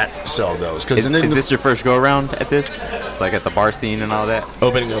that sell those. Is this your first go around at this, like at the bar scene and all that?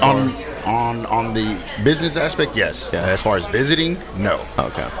 Opening a bar. On the business aspect, yes. Yeah. As far as visiting, no.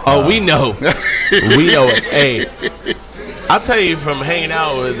 Okay. Oh, we know. We know it. Hey, I'll tell you from hanging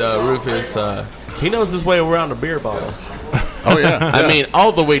out with Rufus, he knows his way around a beer bottle. Oh yeah. I mean,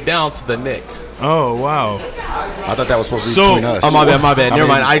 all the way down to the neck. Oh wow. I thought that was supposed to be So- between us. Oh, my bad. Never mean,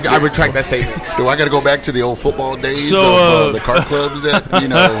 mind. I retract that statement. Do I got to go back to the old football days So, of the cart clubs that you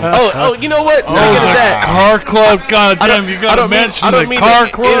know? Oh, you know what? Speaking of that, Car club, goddamn! You gotta mention the car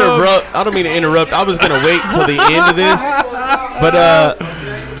club. I don't mean to interrupt. I was gonna wait till the end of this, but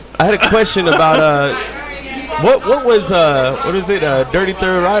I had a question about what is it? Dirty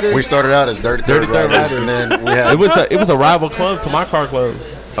Third Riders. We started out as Dirty Third Riders, and then we had It was a rival club to my car club.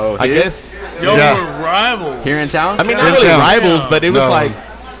 Oh, I guess. Yo, Yeah. we're rivals. Here in town? I mean, In not really town. rivals, but it was No. like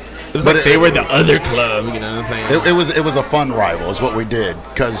they were the other club. You know what I'm saying? it was a fun rival, is what we did,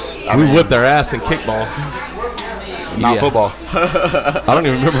 because We whipped their ass in kickball. not Yeah. football. I don't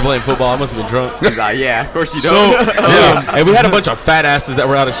even remember playing football. I must have been drunk. He's like, yeah, of course you don't. And we had a bunch of fat asses that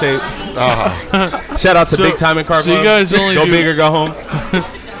were out of shape. Shout out to So- Big Time in Car so you Club. guys only go do- big or go home.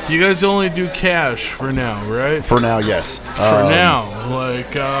 You guys only do cash for now, right? For now, yes. For now,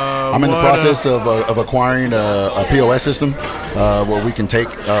 like I'm in the process of acquiring a POS system where we can take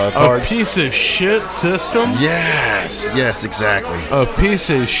a cards. piece of shit system. Yes, exactly. A piece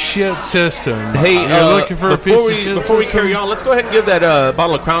of shit system. Hey, you're looking for a piece of shit before we system? carry on, let's go ahead and give that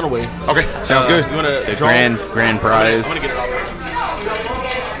bottle of Crown away. Okay, sounds good. You wanna The draw? grand prize, I'm gonna get it off.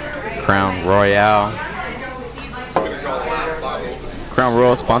 Crown Royale. Crown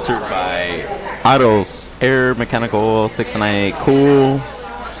Royale sponsored by Autos Air Mechanical Oil 698 Cool.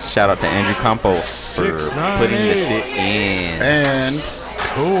 Shout out to Andrew Campos for 698. putting the shit in. And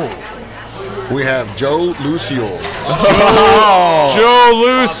Cool. we have Joe Lucio. Joe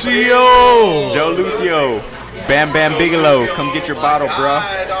Lucio. Joe Lucio, Bam Bam Bigelow, come get your bottle, bro.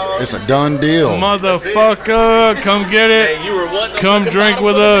 It's a done deal. Motherfucker, come get it. You were what? Come drink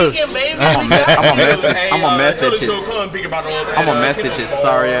with us. I'm gonna message his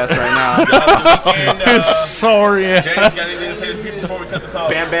sorry ass right now. Sorry. James, you got anything to say to people before we cut this off?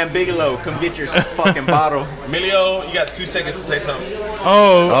 Bam Bam Bigelow, come get your fucking bottle. Emilio, you got 2 seconds to say something.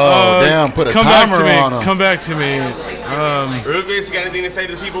 Oh, damn, put a come timer back to me. on 'em. Come back to me. Rufus, you got anything to say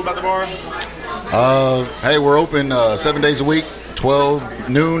to the people about the bar? Hey, we're open 7 days a week, 12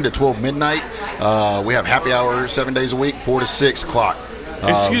 noon to 12 midnight. We have happy hour 7 days a week, 4 to 6 o'clock.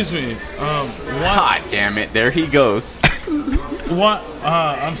 Excuse me. God damn it, there he goes. What?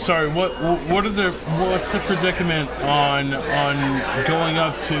 I'm sorry. What's the predicament on going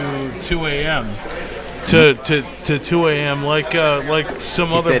up to 2 a.m. to 2 a.m. like some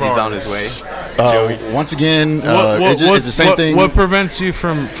He other said bars? he's on his way. Once again, What, it's the same thing. What prevents you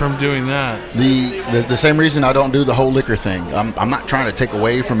from doing that? The same reason I don't do the whole liquor thing. I'm not trying to take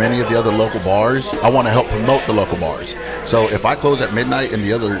away from any of the other local bars. I want to help promote the local bars. So if I close at midnight and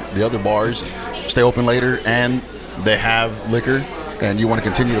the other bars stay open later and they have liquor and you want to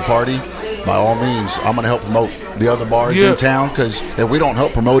continue to party, by all means, I'm going to help promote the other bars in town, because if we don't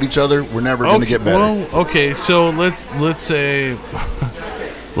help promote each other, we're never going to get better. Well, okay, so let's say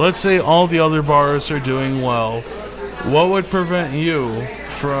all the other bars are doing well. What would prevent you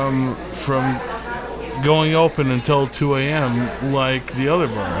from going open until 2 a.m. like the other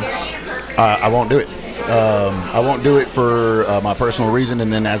bars? I won't do it. I won't do it for my personal reason.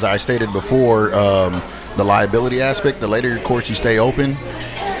 And then, as I stated before, the liability aspect, the later, of course, you stay open,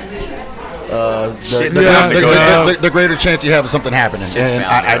 the greater chance you have of something happening. And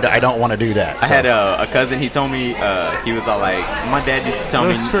I don't want to do that. I had a cousin. He told me he was all like, my dad used to tell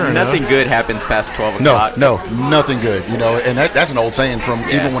me nothing good happens past 12 o'clock. No, nothing good. And that's an old saying from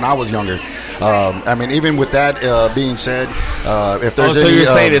even when I was younger. I mean, even with that being said, if there's so you're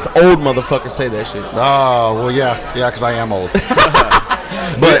saying it's old motherfuckers say that shit? Oh, well, yeah, because I am old.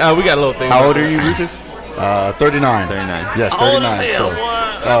 But we got a little thing. How old are you, Rufus? 39. 39. Yes, 39. So,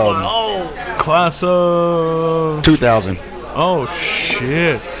 class of 2000. Oh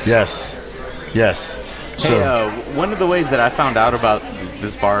shit. Yes. So, hey, one of the ways that I found out about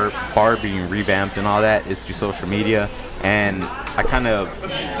this bar being revamped and all that is through social media, and I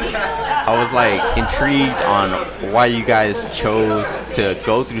was like intrigued on why you guys chose to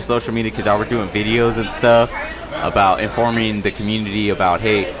go through social media, because y'all were doing videos and stuff about informing the community about,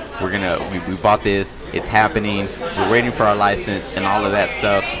 hey, we bought this, it's happening, we're waiting for our license and all of that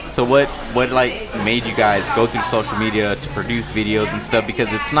stuff. So what like made you guys go through social media to produce videos and stuff? Because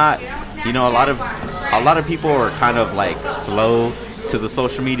it's not, a lot of people are kind of like slow to the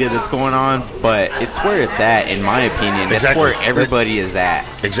social media that's going on, but it's where it's at, in my opinion. That's where everybody is at.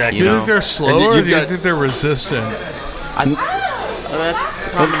 Exactly. Do you think they're slow, or do you think they're resistant? It's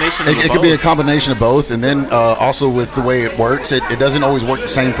a combination of both. It could be a combination of both, and then also with the way it works, it doesn't always work the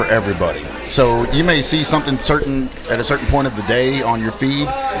same for everybody. So you may see something certain at a certain point of the day on your feed,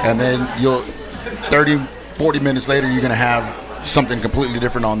 and then 40 minutes later, you're going to have something completely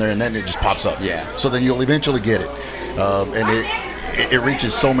different on there, and then it just pops up. Yeah. So then you'll eventually get it, and it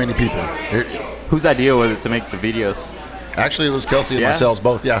reaches so many people. Whose idea was it to make the videos? Actually, it was Kelsey and myself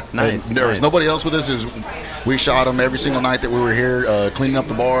both, yeah. Nice. And there was nobody else with us. We shot them every single night that we were here, cleaning up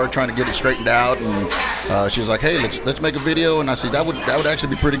the bar, trying to get it straightened out. And she was like, hey, let's make a video. And I said, that would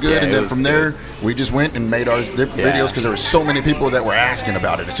actually be pretty good. Yeah, and then from there, we just went and made our different videos, because there were so many people that were asking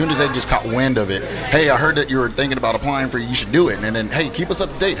about it. As soon as they just caught wind of it, hey, I heard that you were thinking about applying for it, you should do it. And then, hey, keep us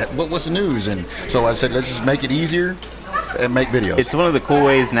up to date. What's the news? And so I said, let's just make it easier and make videos. It's one of the cool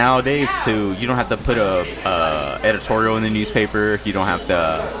ways nowadays you don't have to put a editorial in the newspaper. You don't have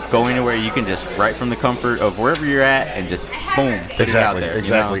to go anywhere. You can just write from the comfort of wherever you're at and just boom, put it out there.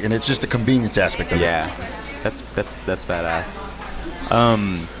 Exactly. And it's just the convenience aspect of it. Yeah, that's badass.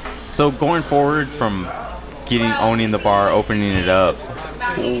 So going forward from owning the bar, opening it up,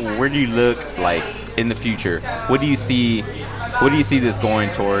 where do you look like in the future? What do you see this going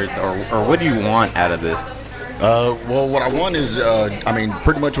towards, or what do you want out of this? Well, what I want is,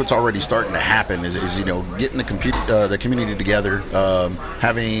 pretty much what's already starting to happen is getting the community together,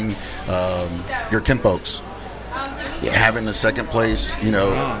 having your Kinfolks, having a second place,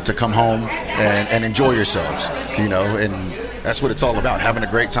 to come home and enjoy yourselves, and that's what it's all about, having a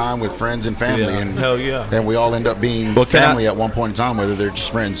great time with friends and family. And hell yeah. And we all end up being family at one point in time, whether they're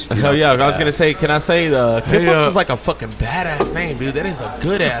just friends. Hell yeah. I was going to say, can I say Kinfolks is like a fucking badass name, dude. That is a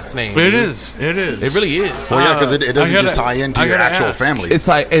good ass name. It dude. is. It really is. Well, yeah, because it doesn't just tie into your actual family. It's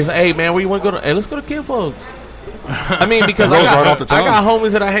like, hey, man, where you want to go to? Hey, let's go to Kinfolks. I mean, because right off the tongue. I got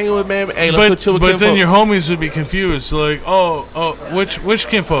homies that I hang with, man. Hey, let's go chill with Kinfolks. But then your homies would be confused. Like, which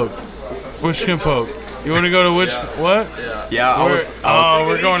Kinfolk? Which Kinfolk? You want to go to which? What? Yeah,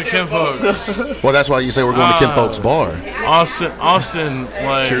 we're going to Kinfolks. Well, that's why you say we're going to Kinfolks Bar. Austin,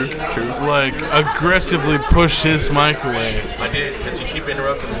 like aggressively pushed his mic away. I did, because you keep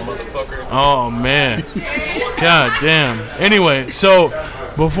interrupting the motherfucker. Oh man, god damn. Anyway, so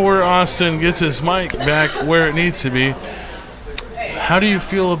before Austin gets his mic back where it needs to be, how do you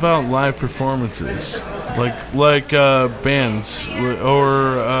feel about live performances, like bands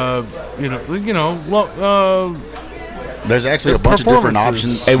or there's actually a bunch of different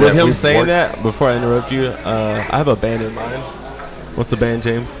options. Hey, with him saying that, before I interrupt you, I have a band in mind. What's the band,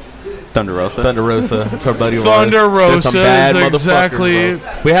 James? Thunder Rosa. It's our buddy. Thunder Rosa is exactly.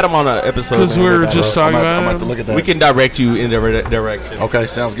 We had him on an episode because we were just talking about. I'm about to look at that. We can direct you in the direction. Okay,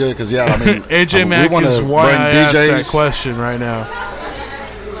 sounds good. Because AJ Mack is why I asked that question right now.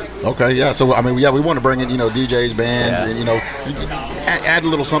 Okay, yeah. So we want to bring in DJs, bands, and add a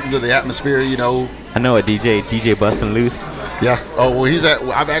little something to the atmosphere. I know a DJ busting loose. Yeah. Oh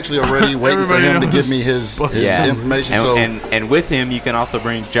well, I've actually already waiting for him to give me his information. And with him, you can also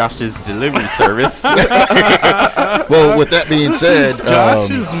bring Josh's delivery service. Well, with that being said,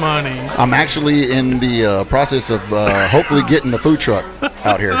 Josh's money. I'm actually in the process of hopefully getting the food truck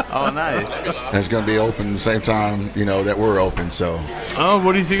out here. Oh, nice. It's going to be open the same time that we're open. So. Oh,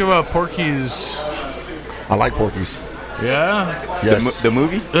 what do you think about Porky's? I like Porky's. Yeah. Yes. The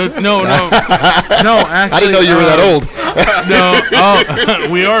movie? No. Actually, I didn't know you were that old. No. Oh,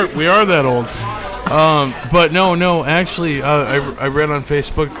 we are that old. But no. Actually, I read on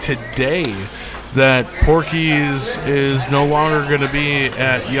Facebook today that Porky's is no longer going to be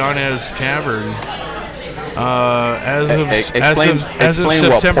at Yanez Tavern. As of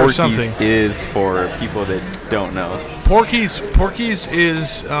September what something is for people that don't know. Porky's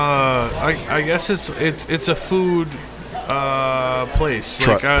is I guess it's a food place.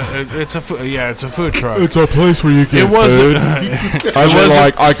 Truck. Like it's a food truck. It's a place where you get food.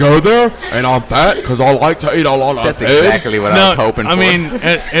 I go there and I'm fat because I like to eat a lot of That's food. exactly what I was hoping for. I mean,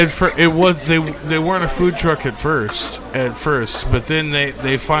 they weren't a food truck at first, but then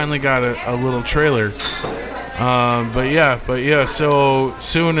they finally got a little trailer. But yeah. So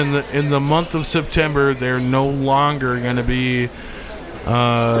soon in the month of September, they're no longer going to be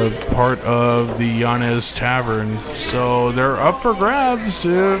part of the Yanez Tavern. So they're up for grabs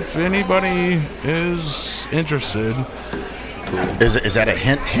if anybody is interested. Is that a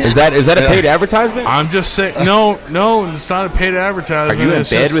hint? Is that a paid advertisement? I'm just saying, no, it's not a paid advertisement. Are you in it's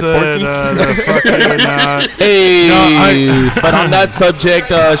bed just with Porky's? But on that subject,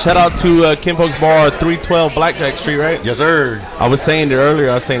 shout out to Kinfolks Bar, 312 Blackjack Street, right? Yes, sir. I was saying it earlier.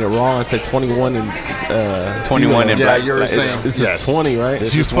 I was saying it wrong. I said 21 and 21 and Yeah, you were saying this yes. is 20, right?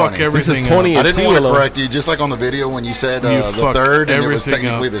 This You is fuck 20. everything This is 20. up. I didn't want to Zero. correct you, just like on the video when you said You the fucked third, and it was everything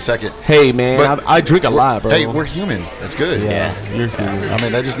technically up. the second. Hey, man, But- I drink a lot, bro. Hey, we're human. That's good. yeah, you're human. I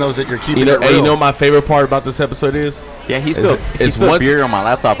mean, that just knows that you're keeping You know, it real. hey, you know my favorite part about this episode is? Yeah, he Is spilled it's once- beer on my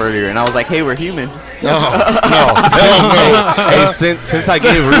laptop earlier, and I was like, "Hey, we're human." No, hell no. Hey, since I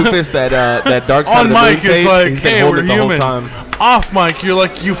gave Rufus that dark side On of the mic, moon tape, it's like, he's been hey, holding we're it the human. whole time. Off mic, you're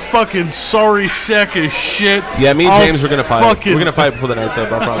like, you fucking sorry sack of shit. Yeah, me and I'll James are gonna fight. fucking- We're gonna fight before the night's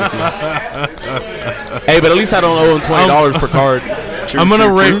up. I promise you. Hey, but at least I don't owe him $20 for cards. I'm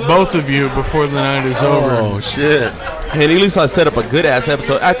gonna rape both of you before the night is over. Oh, shit. And at least I set up a good ass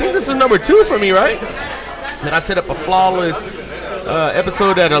episode. I think this is number 2 for me, right? And I set up a flawless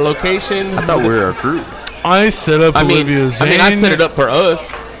episode at a location. I thought we were a group. I set up Olivia Zane. I set it up for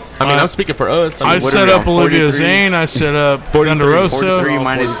us. I'm speaking for us. I what set are we up on, Olivia 43? Zane. I set up Thunderosa. 43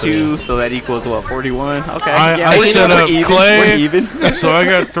 minus 2, so that equals what? 41. Okay. I we're set up even. Clay. We're even. So I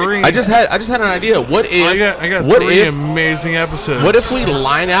got 3. I just had an idea. What if I got what 3 if amazing episodes. what if we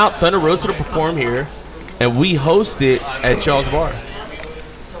line out Thunder Rosa to perform here, and we host it at y'all's bar?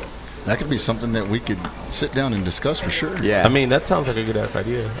 That could be something that we could sit down and discuss for sure. Yeah. I mean, that sounds like a good ass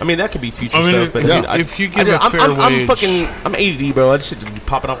idea. I mean, that could be future I mean, stuff. But yeah. if you give a fair wage, I'm ADD, bro. That shit just be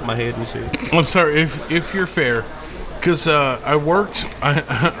popping off my head and shit. I'm sorry if you're fair, because I worked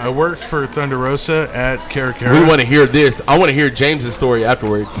for Thunderosa at Caracara. We want to hear this. I want to hear James's story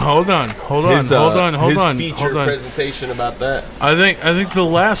afterwards. Hold on. His feature Hold on. presentation about that. I think the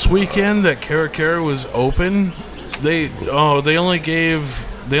last weekend that Caracara was open, they only gave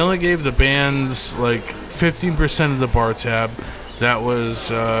the bands like 15% of the bar tab. That was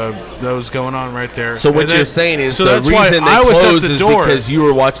going on right there. So what And then- you're saying is so the that's why reason they I was at closed the is door. because you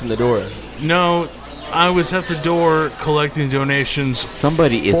were watching the door. No, I was at the door collecting donations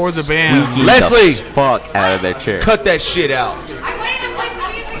Somebody is for the band. squeaking Leslie! the fuck out of their chair. Cut that shit out.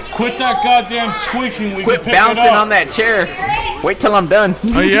 Quit that goddamn squeaking. We Quit can pick bouncing it up. on that chair. Wait till I'm done.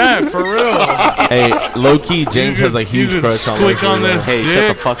 Oh yeah, for real. Hey, low key, James You has a could- huge you could crush on squeak Leslie. on man. this. Hey, shut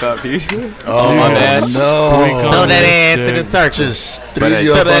Dick. the fuck up, dude. Oh, my bad. Squeak no. on this dick. circle. Just threw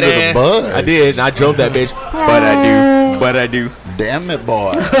you up under the bus. I did, and I drove that bitch. But I do. Damn it,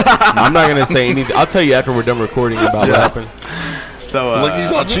 boy. I'm not gonna say anything. I'll tell you after we're done recording about what Yeah. happened. So Look,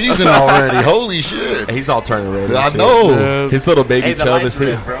 he's all cheesing already. Holy shit. He's all turning red. and I shit. know. His little baby hey, the child lights is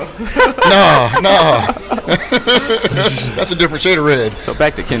here. red, bro. No. That's a different shade of red. So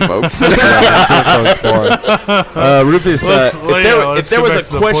back to Kinfolks. Rufus, Let's- if there go was a back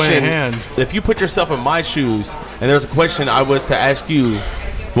to the point at question, hand. if you put yourself in my shoes, and there was a question I was to ask you,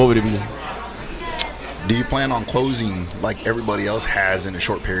 what would it be? Do you plan on closing like everybody else has in a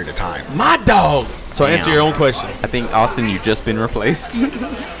short period of time? My dog. So answer Damn. your own question. I think, Austin, you've just been replaced.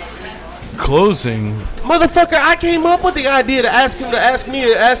 Closing. Motherfucker, I came up with the idea to ask him to ask me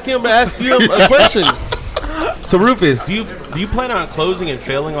to ask him to ask you a question. So Rufus, do you plan on closing and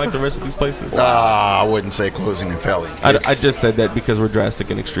failing like the rest of these places? I wouldn't say closing and failing. I It's- just said that because we're drastic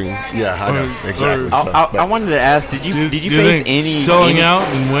and extreme. Yeah, I know. Exactly. I, So, I, but- I wanted to ask, did you Do you face think any selling any- out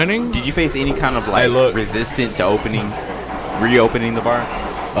and winning? Did you face any kind of like Hey, look. resistance to reopening the bar?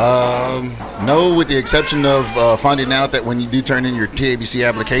 No, with the exception of finding out that when you do turn in your TABC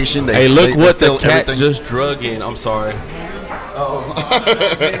application, they Hey, look what the fill cat everything. just drug in. I'm sorry. Oh.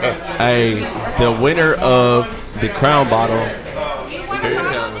 Hey, the winner of the crown bottle. Here he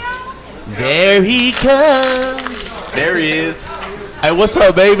comes. There he comes. There he is. Hey, what's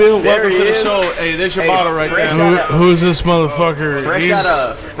up, baby? There Welcome he to the is. show. Hey, there's your Hey, bottle right fresh there. Who's this motherfucker? Fresh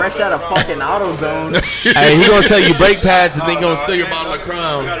out of fucking AutoZone. Hey, he gonna sell you brake pads and then gonna steal your bottle of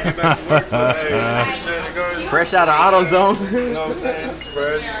Crown. Gotta get back to work, but hey, appreciate it, guys. Fresh out of AutoZone. You know what I'm saying?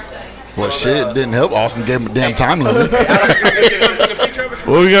 Fresh. Well, shit, didn't help. Austin gave him a damn time limit. Who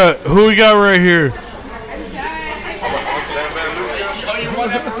we got right here?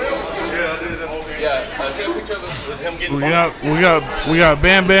 We got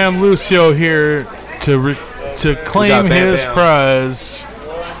Bam Bam Lucio here to claim Bam his Bam. prize.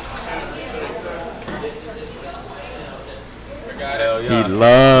 He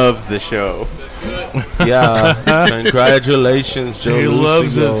loves the show. Yeah, congratulations, Joe. He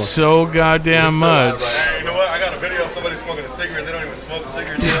loves Lucio. it so goddamn much. Hey, you know what? I got a video of somebody smoking a cigarette. They don't even smoke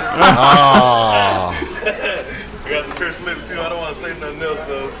cigarettes yet. Ah, We got some pure slip too. I don't want to say nothing else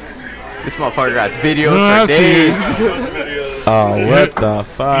though. This motherfucker got You don't videos have for to. days. Bunch of videos. Oh, what the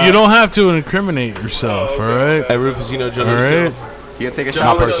fuck? You don't have to incriminate yourself, all right? Hey, Rufus, you know Joe All Lucio? right. You gonna take a Joe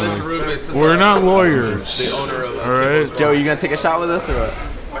shot with Lucio us? is Rufus. We're not lawyers, The owner of all right? Joe, you gonna take a shot with us or what?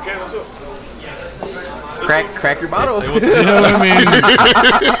 Okay, what's up? Crack your bottle. You know what I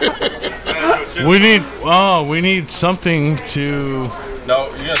mean? Chill. We need something to. No,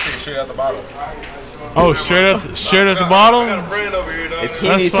 you gotta take it straight out the bottle. Oh, straight out the I got a bottle. friend over here, dog. It's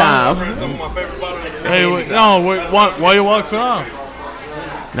That's Heaney fine. time. Some of my favorite bottles. Hey, wait, why you walking off?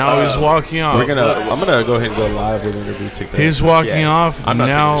 Now he's walking off. I'm gonna go ahead and go live with interview TikTok. He's walking off I'm not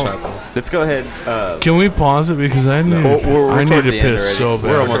taking a now. shot though. Let's go ahead. Can we pause it because I need We're I need towards to the end piss already. so We're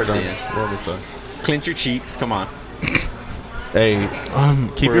bad. almost We're done. done. We're almost done. Clench your cheeks. Come on. Hey,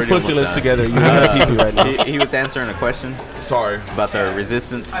 keep We're your already pussy almost lips done. together. You got a pee right now. He was answering a question Sorry. about the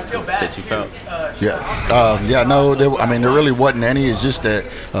resistance that you felt. no, there really wasn't any. It's just that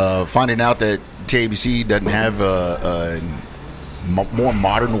finding out that TABC doesn't have a more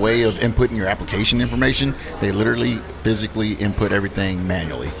modern way of inputting your application information. They literally physically input everything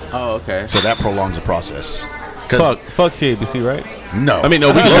manually. Oh, okay. So that prolongs the process. 'Cause- Fuck TABC, right? No. I mean,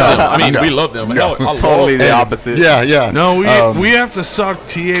 no, we love them. I mean, No. we love them. No. I Totally the And- opposite. Yeah. No, we have to suck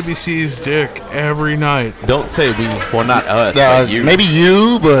TABC's dick every night. Don't say we. Well, not us, but you. Maybe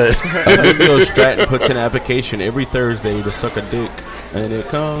you, but Emilio Stratton puts in an application every Thursday to suck a dick, and it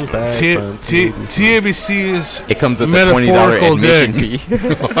comes back from TABC. TABC's It comes with a $20 metaphorical admission dick. fee.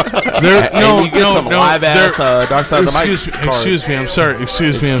 And you get some live ass Dark Side of the Mic card. Excuse me. I'm sorry.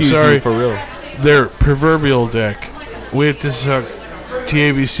 Excuse me. I'm Excuse sorry. you, for real. Their proverbial dick. We have to suck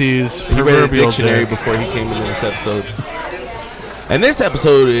TABC's He read a proverbial dictionary dick. before he came into this episode. And this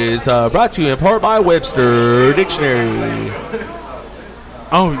episode is brought to you in part by Webster Dictionary.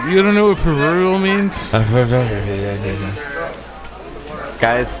 Oh, you don't know what proverbial means?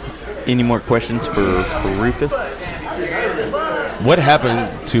 Guys, any more questions for Rufus? What happened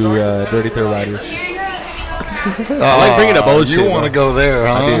to Dirty Third Riders? I like bringing up old shit. You want to go there,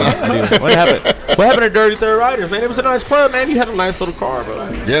 huh? I do. What happened? What happened to Dirty Third Riders, man? It was a nice club, man. You had a nice little car, bro.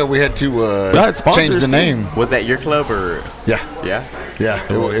 Yeah, we had to had sponsors change the too. name. Was that your club or? Yeah, Yeah.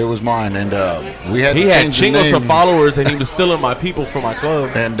 it was mine, and we had He to had change the chingles name. of followers, and he was stealing my people from my club.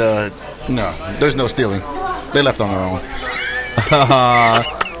 And no, there's no stealing. They left on their own.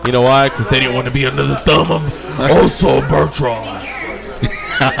 You know why? Because they didn't want to be under the thumb of Oso Bertrand.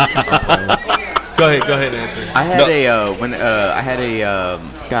 Go ahead and answer. I had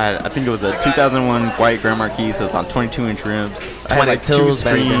God, I think it was a 2001 white Grand Marquis. So it's on 22-inch rims. I had like 2 22s,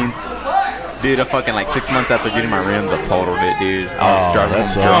 baby. screens. Dude, I fucking like 6 months after getting my rims, I totaled it, dude. I was driving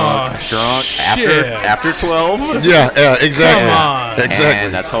that drunk sucks. after 12. Yeah, exactly. Come on. Exactly.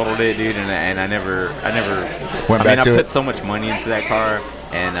 And I totaled it, dude, and I never Went I back to put it. so much money into that car,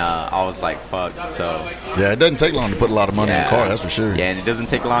 and I was like, fuck. So Yeah, it doesn't take long to put a lot of money in a car, that's for sure. Yeah, and it doesn't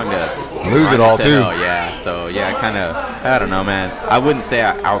take long to Lose it all, too. Yeah, so yeah, I don't know, man. I wouldn't say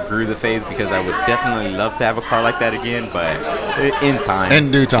I outgrew the phase because I would definitely love to have a car like that again, but in time.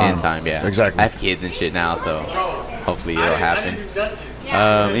 In due time. In time, yeah. Exactly. I have kids and shit now, so hopefully it'll happen.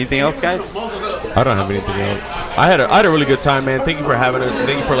 Anything else, guys? I don't have anything else. I had a really good time, man. Thank you for having us.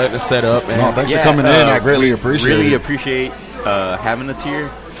 Thank you for letting us set up, man. No, thanks for coming in. I greatly appreciate Really it. appreciate having us here.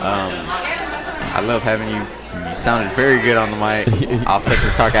 I love having you. You sounded very good on the mic. I'll suck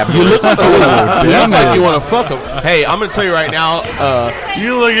your cock after. You look like you want to fuck him. Hey, I'm gonna tell you right now.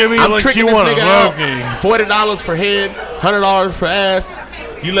 You look at me I'm like tricking you this want to nigga out. fuck me. $40 for head, $100 for ass.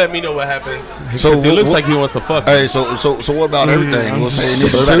 You let me know what happens. So So it looks what- like he wants to fuck. Hey, so what about everything? We'll say you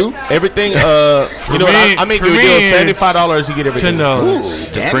need So two. everything. You know what? I made for you a me, deal. it's $75. You get everything.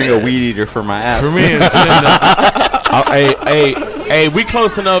 $10. Just bring a weed eater for my ass. For me, it's $10. Hey, we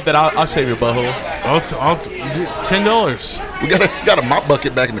close enough that I'll shave your butthole. $10. We got a mop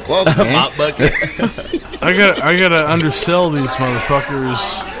bucket back in the closet, man. Mop bucket. I gotta undersell these motherfuckers.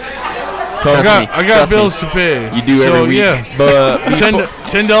 So I got bills to pay. You do every week. Yeah, but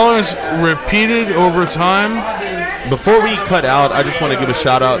 $10 repeated over time. before we cut out, I just want to give a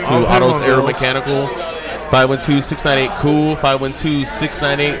shout out to Otto's Aero Mechanical. 512-698-COOL.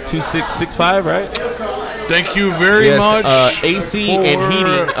 512-698-2665. Right. Thank you very much. AC and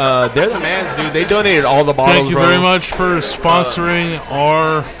heating. They're the mans, dude. They donated all the bottles. Thank you very much for sponsoring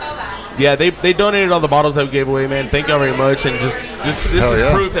our. Yeah, they donated all the bottles that we gave away, man. Thank y'all very much. And just this is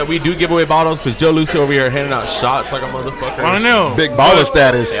proof that we do give away bottles because Joe Lucy over here handing out shots like a motherfucker. I know. Big baller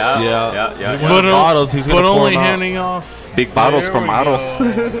status. Yeah. But bottles. He's gonna but pour only them out. handing off Big bottles from Models.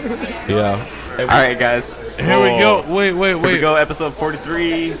 Yeah. All right, guys. Here we go. Wait. Here we go. Episode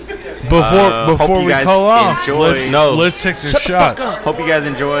 43. Before we guys call off, enjoyed. let's take the shot. Hope you guys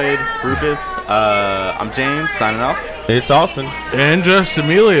enjoyed Rufus. I'm James signing off. It's Austin. And just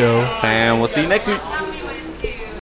Emilio. And we'll see you next week.